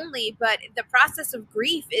and lonely, but the process of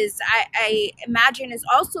grief is, I imagine, is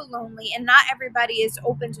also lonely, and not everybody is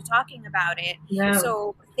open to talking about it. No.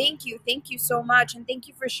 So thank you so much, and thank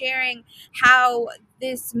you for sharing how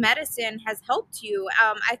this medicine has helped you.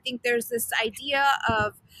 I think there's this idea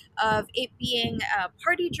of it being a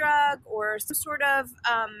party drug or some sort of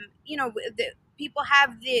people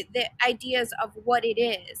have the ideas of what it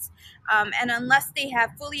is, and unless they have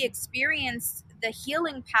fully experienced the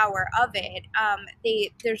healing power of it,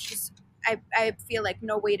 there's just I feel like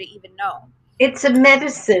no way to even know. It's a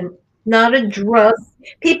medicine, not a drug.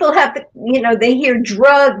 People have they hear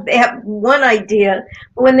drug, they have one idea,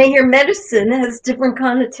 but when they hear medicine, it has different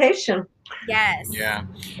connotation. Yes. Yeah.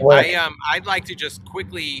 I'd like to just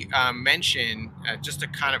quickly mention, just to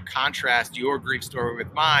kind of contrast your grief story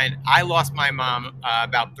with mine. I lost my mom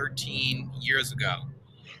about 13 years ago,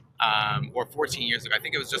 or 14 years ago. I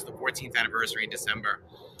think it was just the 14th anniversary in December.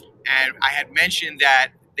 And I had mentioned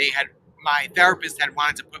that my therapist had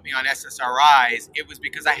wanted to put me on SSRIs. It was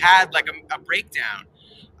because I had like a breakdown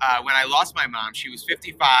when I lost my mom. She was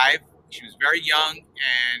 55. She was very young,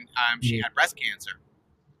 and she had breast cancer.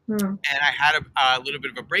 And I had a little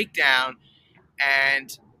bit of a breakdown,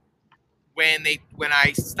 and when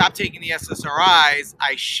I stopped taking the SSRIs,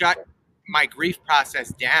 I shut my grief process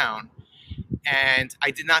down, and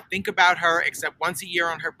I did not think about her except once a year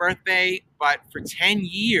on her birthday. But for 10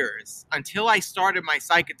 years, until I started my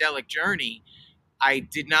psychedelic journey, I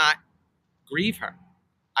did not grieve her.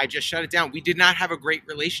 I just shut it down. We did not have a great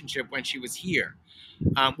relationship when she was here.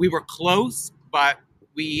 We were close, but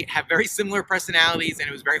we have very similar personalities, and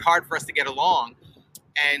it was very hard for us to get along.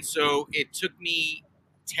 And so it took me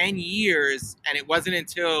 10 years, and it wasn't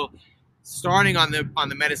until starting on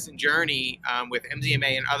the medicine journey with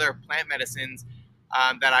MDMA and other plant medicines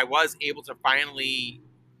that I was able to finally,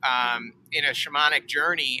 in a shamanic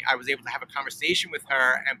journey, I was able to have a conversation with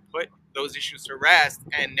her and put those issues to rest.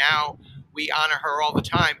 And now we honor her all the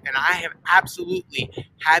time. And I have absolutely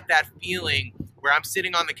had that feeling where I'm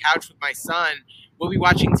sitting on the couch with my son. We'll be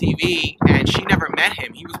watching TV, and she never met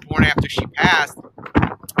him. He was born after she passed.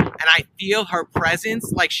 And I feel her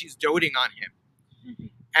presence like she's doting on him.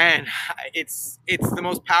 And it's the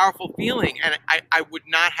most powerful feeling. And I would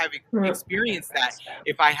not have experienced that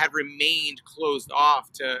if I had remained closed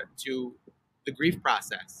off to the grief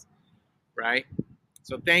process, right?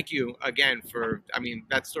 So thank you again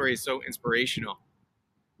that story is so inspirational.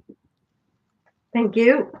 Thank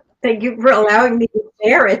you. Thank you for allowing me to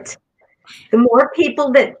share it. The more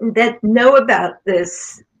people that know about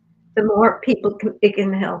this, the more people it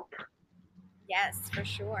can help. Yes, for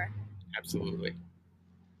sure. Absolutely. Do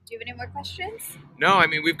you have any more questions? No, I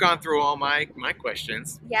mean, we've gone through all my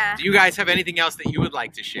questions. Yeah. Do you guys have anything else that you would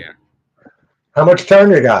like to share? How much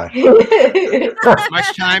time you got? As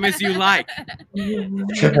much time as you like. I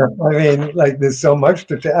mean, like, there's so much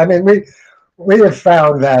to say. I mean, we have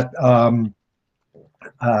found that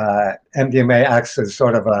MDMA acts as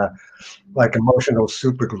sort of like emotional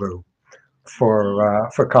superglue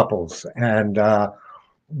for couples, and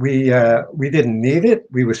we didn't need it.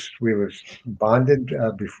 We was bonded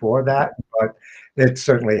before that, but it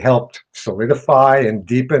certainly helped solidify and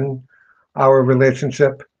deepen our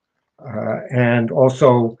relationship, and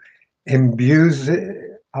also imbues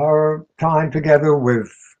our time together with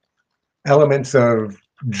elements of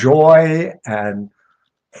joy and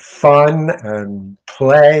fun and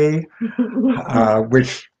play,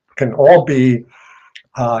 which can all be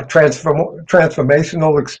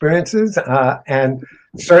transformational experiences, and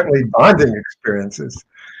certainly bonding experiences.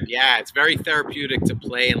 Yeah, it's very therapeutic to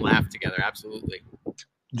play and laugh together. Absolutely.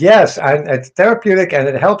 Yes, and it's therapeutic, and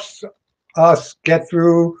it helps us get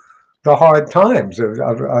through the hard times of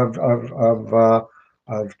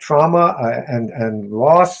trauma and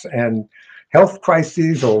loss and health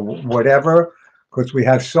crises or whatever, because we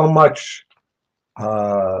have so much.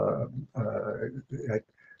 I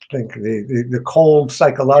think the cold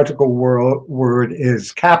psychological word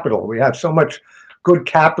is capital. We have so much good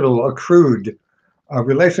capital accrued,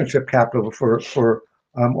 relationship capital for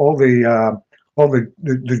all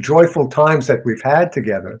the joyful times that we've had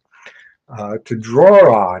together, to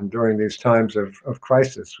draw on during these times of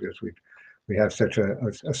crisis, because we have such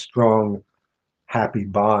a strong, happy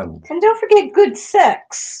bond. And don't forget good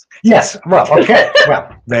sex. Yes. Well, okay.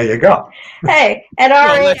 Well, there you go. Hey, at our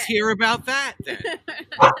well, let's hear about that then.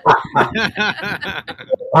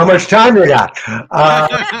 How much time you got?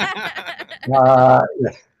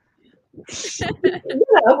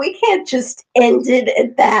 We can't just end it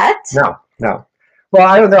at that. No. Well,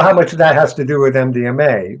 I don't know how much of that has to do with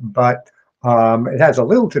MDMA, but it has a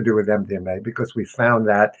little to do with MDMA, because we found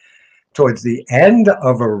that towards the end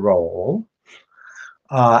of a role,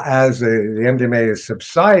 as the MDMA is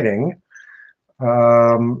subsiding,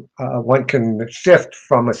 one can shift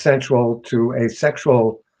from a sensual to a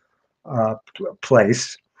sexual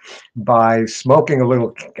place by smoking a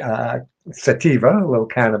little sativa, a little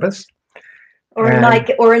cannabis. Or in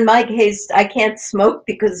my case, I can't smoke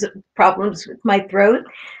because of problems with my throat.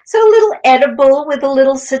 So a little edible with a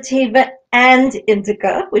little sativa and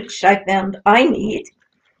indica, which I found I need.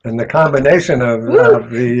 And the combination of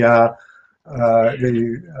the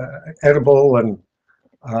edible and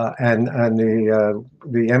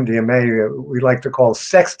the MDMA we like to call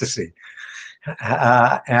sextasy,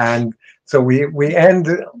 and so we end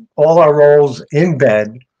all our roles in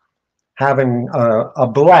bed having a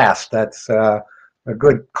blast. That's a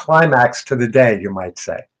good climax to the day, you might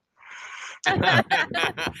say.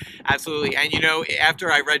 Absolutely. And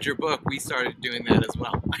after I read your book, we started doing that as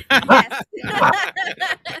well.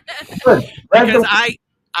 Because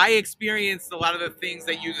I experienced a lot of the things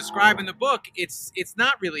that you describe in the book. It's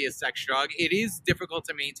not really a sex drug. It is difficult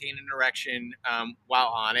to maintain an erection while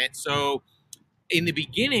on it. So in the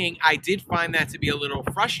beginning, I did find that to be a little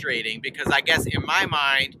frustrating, because I guess in my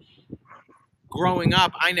mind, growing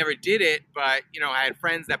up, I never did it, but I had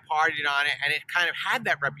friends that partied on it, and it kind of had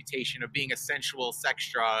that reputation of being a sensual sex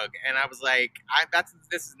drug. And I was like,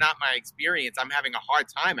 this is not my experience. I'm having a hard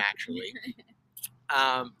time, actually.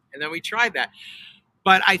 And then we tried that.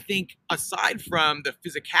 But I think aside from the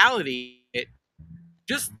physicality,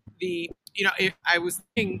 I was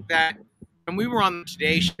thinking that when we were on the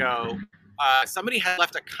Today Show, somebody had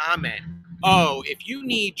left a comment oh, if you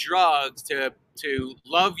need drugs to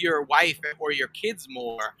love your wife or your kids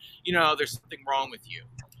more, you know, there's something wrong with you.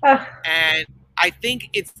 And I think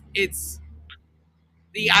it's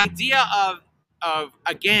the idea of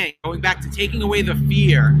again going back to taking away the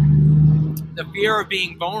fear of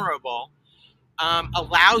being vulnerable,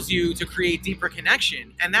 allows you to create deeper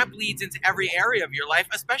connection, and that bleeds into every area of your life,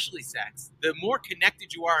 especially sex. The more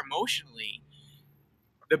connected you are emotionally,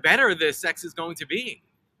 the better the sex is going to be.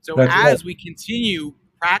 So as we continue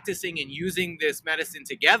practicing and using this medicine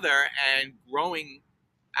together and growing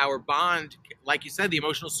our bond, like you said, the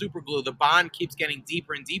emotional superglue, the bond keeps getting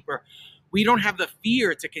deeper and deeper. We don't have the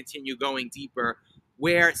fear to continue going deeper,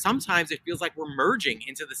 where sometimes it feels like we're merging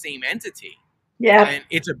into the same entity. Yeah. And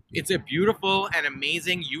it's a beautiful and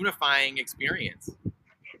amazing unifying experience.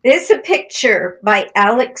 There's a picture by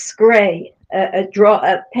Alex Gray, a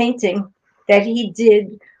painting that he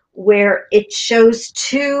did where it shows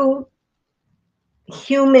two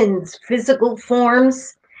humans' physical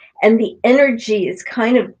forms and the energy is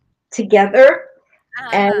kind of together.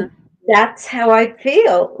 And that's how I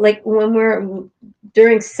feel. Like when we're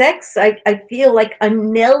during sex, I feel like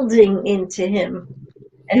I'm melding into him.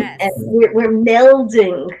 And we're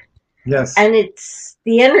melding. Yes. And it's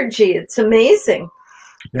the energy. It's amazing.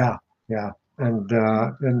 Yeah, yeah. And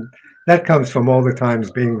that comes from all the times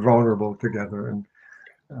being vulnerable together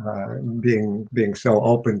and being so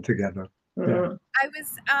open together. Yeah.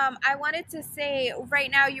 I wanted to say right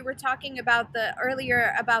now you were talking about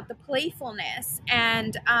earlier about the playfulness,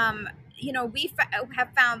 and you know, we have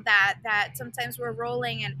found that sometimes we're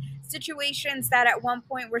rolling and situations that at one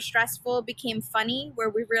point were stressful became funny, where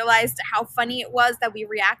we realized how funny it was that we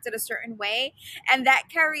reacted a certain way, and that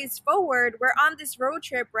carries forward. We're on this road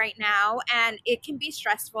trip right now and it can be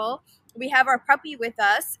stressful. We have our puppy with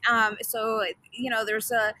us, so you know,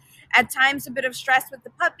 there's at times a bit of stress with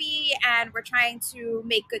the puppy, and we're trying to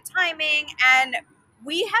make good timing. And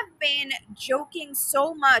we have been joking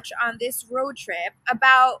so much on this road trip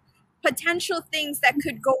about potential things that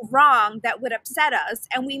could go wrong that would upset us,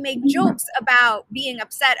 and we make jokes about being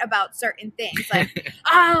upset about certain things, like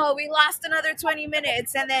oh, we lost another 20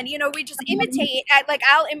 minutes, and then, you know, we just imitate, like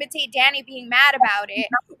I'll imitate Danny being mad about it,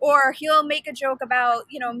 or he'll make a joke about,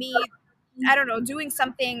 you know, me, I don't know, doing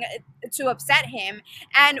something to upset him.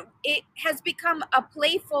 And it has become a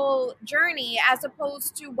playful journey as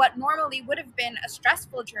opposed to what normally would have been a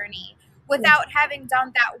stressful journey, without having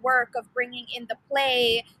done that work of bringing in the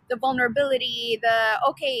play, the vulnerability,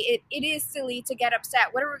 it is silly to get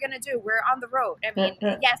upset. What are we going to do? We're on the road. I mean,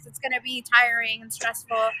 yes, it's going to be tiring and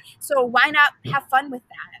stressful. So why not have fun with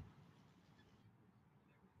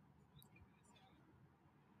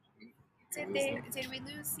that? Did we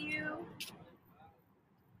lose you?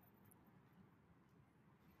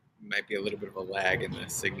 Might be a little bit of a lag in the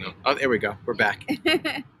signal. Oh, there we go. We're back.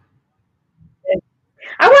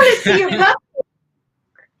 I want to see your puppy.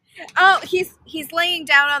 Oh, he's laying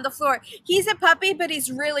down on the floor. He's a puppy, but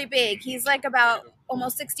he's really big. He's like about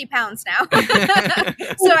almost 60 pounds now.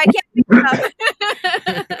 So I can't pick him up.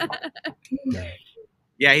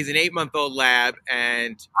 Yeah, he's an 8-month-old lab,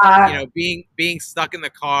 and you know, being stuck in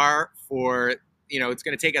the car for, you know, it's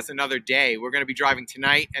going to take us another day. We're going to be driving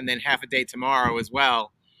tonight and then half a day tomorrow as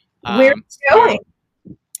well. Where are you going?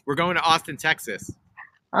 We're going to Austin, Texas.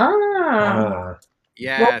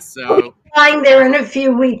 Yeah, well, so we'll be flying there in a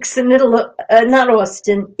few weeks, and it'll not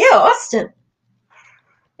Austin. Yeah, Austin.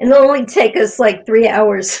 And it'll only take us like 3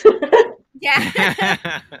 hours.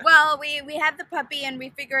 Yeah. Well, we had the puppy, and we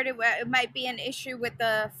figured it might be an issue with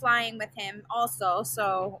the flying with him also,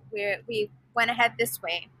 so we went ahead this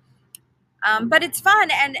way. But it's fun,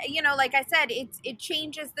 and you know, like I said, it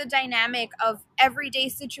changes the dynamic of everyday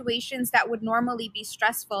situations that would normally be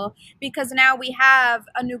stressful, because now we have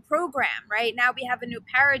a new program, right? Now we have a new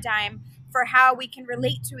paradigm for how we can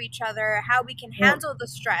relate to each other, how we can handle the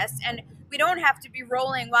stress, and we don't have to be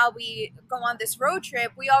rolling while we go on this road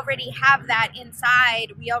trip. We already have that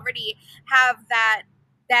inside. We already have that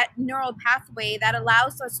neural pathway that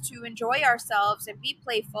allows us to enjoy ourselves and be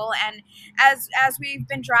playful. And as we've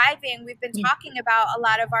been driving, we've been talking about a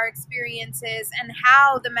lot of our experiences and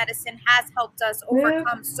how the medicine has helped us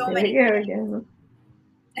overcome so many things.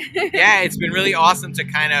 Yeah, it's been really awesome to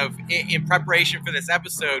kind of, in preparation for this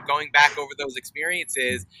episode, going back over those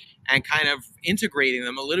experiences and kind of integrating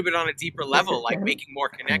them a little bit on a deeper level, like making more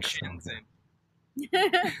connections. And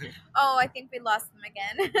oh, I think we lost them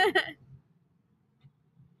again.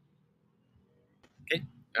 Okay.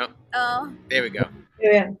 Oh. Oh. There we go.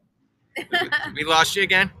 Yeah. We lost you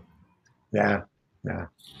again? Yeah. Yeah.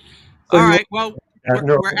 So all right. Well,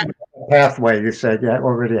 we're at pathway, you said. Yeah,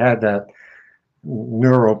 already had that.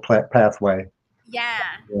 neural pathway. Yeah.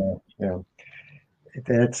 Yeah.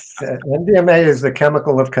 It's MDMA is the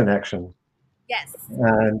chemical of connection. Yes.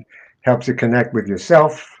 And helps you connect with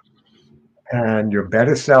yourself and your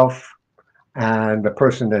better self and the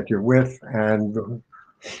person that you're with and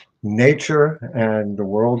nature and the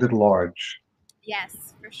world at large.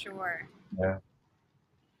 Yes, for sure. Yeah.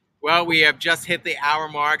 Well, we have just hit the hour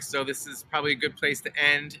mark, so this is probably a good place to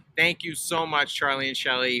end. Thank you so much, Charley and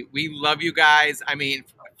Shelley. We love you guys. I mean,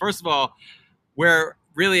 first of all, we're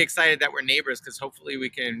really excited that we're neighbors because hopefully we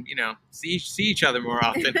can, see each other more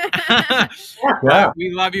often. Yeah.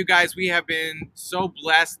 We love you guys. We have been so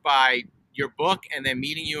blessed by your book and then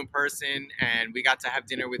meeting you in person, and we got to have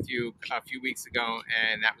dinner with you a few weeks ago,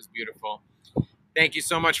 and that was beautiful. Thank you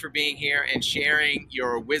so much for being here and sharing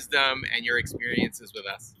your wisdom and your experiences with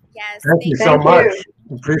us. Yes. Thank you so much.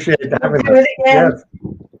 Appreciate having us. Yes.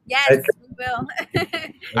 Yes, we will.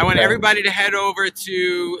 I want everybody to head over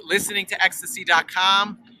to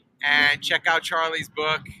listeningtoecstasy.com and check out Charley's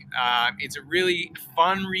book. It's a really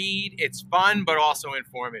fun read. It's fun, but also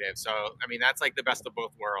informative. So, I mean, that's like the best of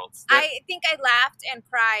both worlds. I think I laughed and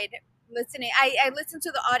cried listening. I listened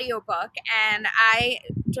to the audiobook and I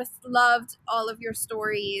just loved all of your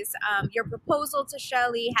stories. Your proposal to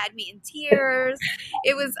Shelley had me in tears.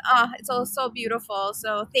 It was, it's all so beautiful.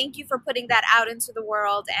 So thank you for putting that out into the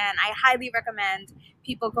world. And I highly recommend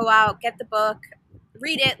people go out, get the book,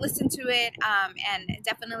 read it, listen to it, and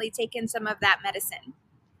definitely take in some of that medicine.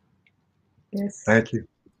 Yes. Thank you.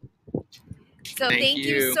 So thank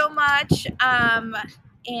you so much.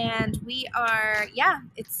 And we are,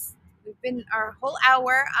 we've been our whole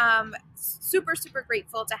hour. Super, super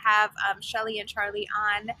grateful to have Shelley and Charley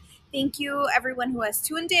on. Thank you, everyone who has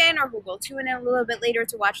tuned in or who will tune in a little bit later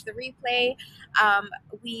to watch the replay.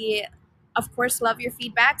 We, of course, love your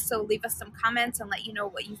feedback, so leave us some comments and let you know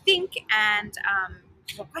what you think and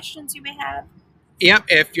what questions you may have. Yep.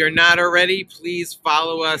 If you're not already, please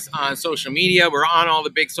follow us on social media. We're on all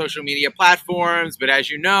the big social media platforms, but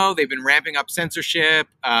as you know, they've been ramping up censorship,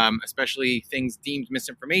 especially things deemed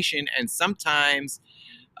misinformation, and sometimes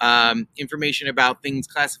information about things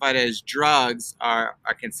classified as drugs are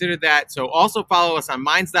considered that. So also follow us on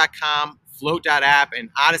minds.com, float.app, and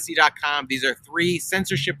odyssey.com. These are 3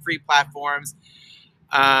 censorship-free platforms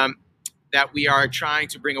that we are trying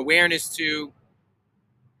to bring awareness to.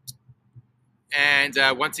 And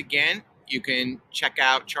once again, you can check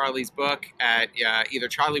out Charley's book at either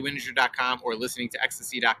charleywininger.com or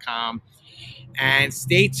listeningtoecstasy.com. And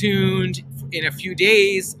stay tuned. In a few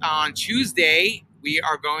days, on Tuesday, we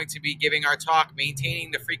are going to be giving our talk,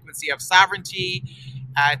 Maintaining the Frequency of Sovereignty,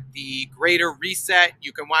 at the Greater Reset.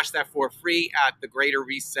 You can watch that for free at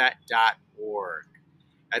thegreaterreset.org.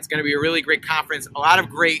 It's going to be a really great conference. A lot of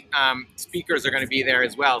great speakers are going to be there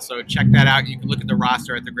as well. So check that out. You can look at the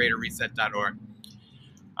roster at thegreaterreset.org.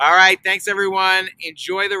 All right. Thanks, everyone.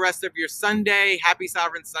 Enjoy the rest of your Sunday. Happy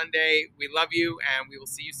Sovereign Sunday. We love you, and we will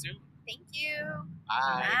see you soon. Thank you.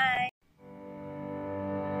 Bye. Bye.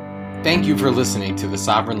 Thank you for listening to the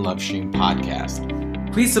Sovereign Love Stream podcast.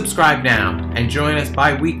 Please subscribe now and join us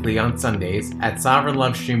bi-weekly on Sundays at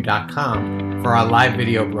sovereignlovestream.com for our live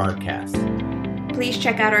video broadcast. Please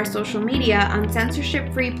check out our social media on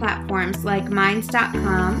censorship-free platforms like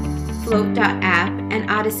minds.com, float.app, and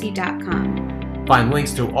odyssey.com. Find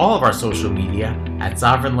links to all of our social media at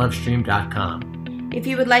sovereignlovestream.com. If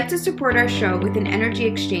you would like to support our show with an energy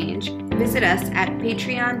exchange, visit us at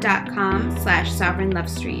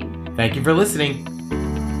patreon.com/sovereignlovestream. Thank you for listening.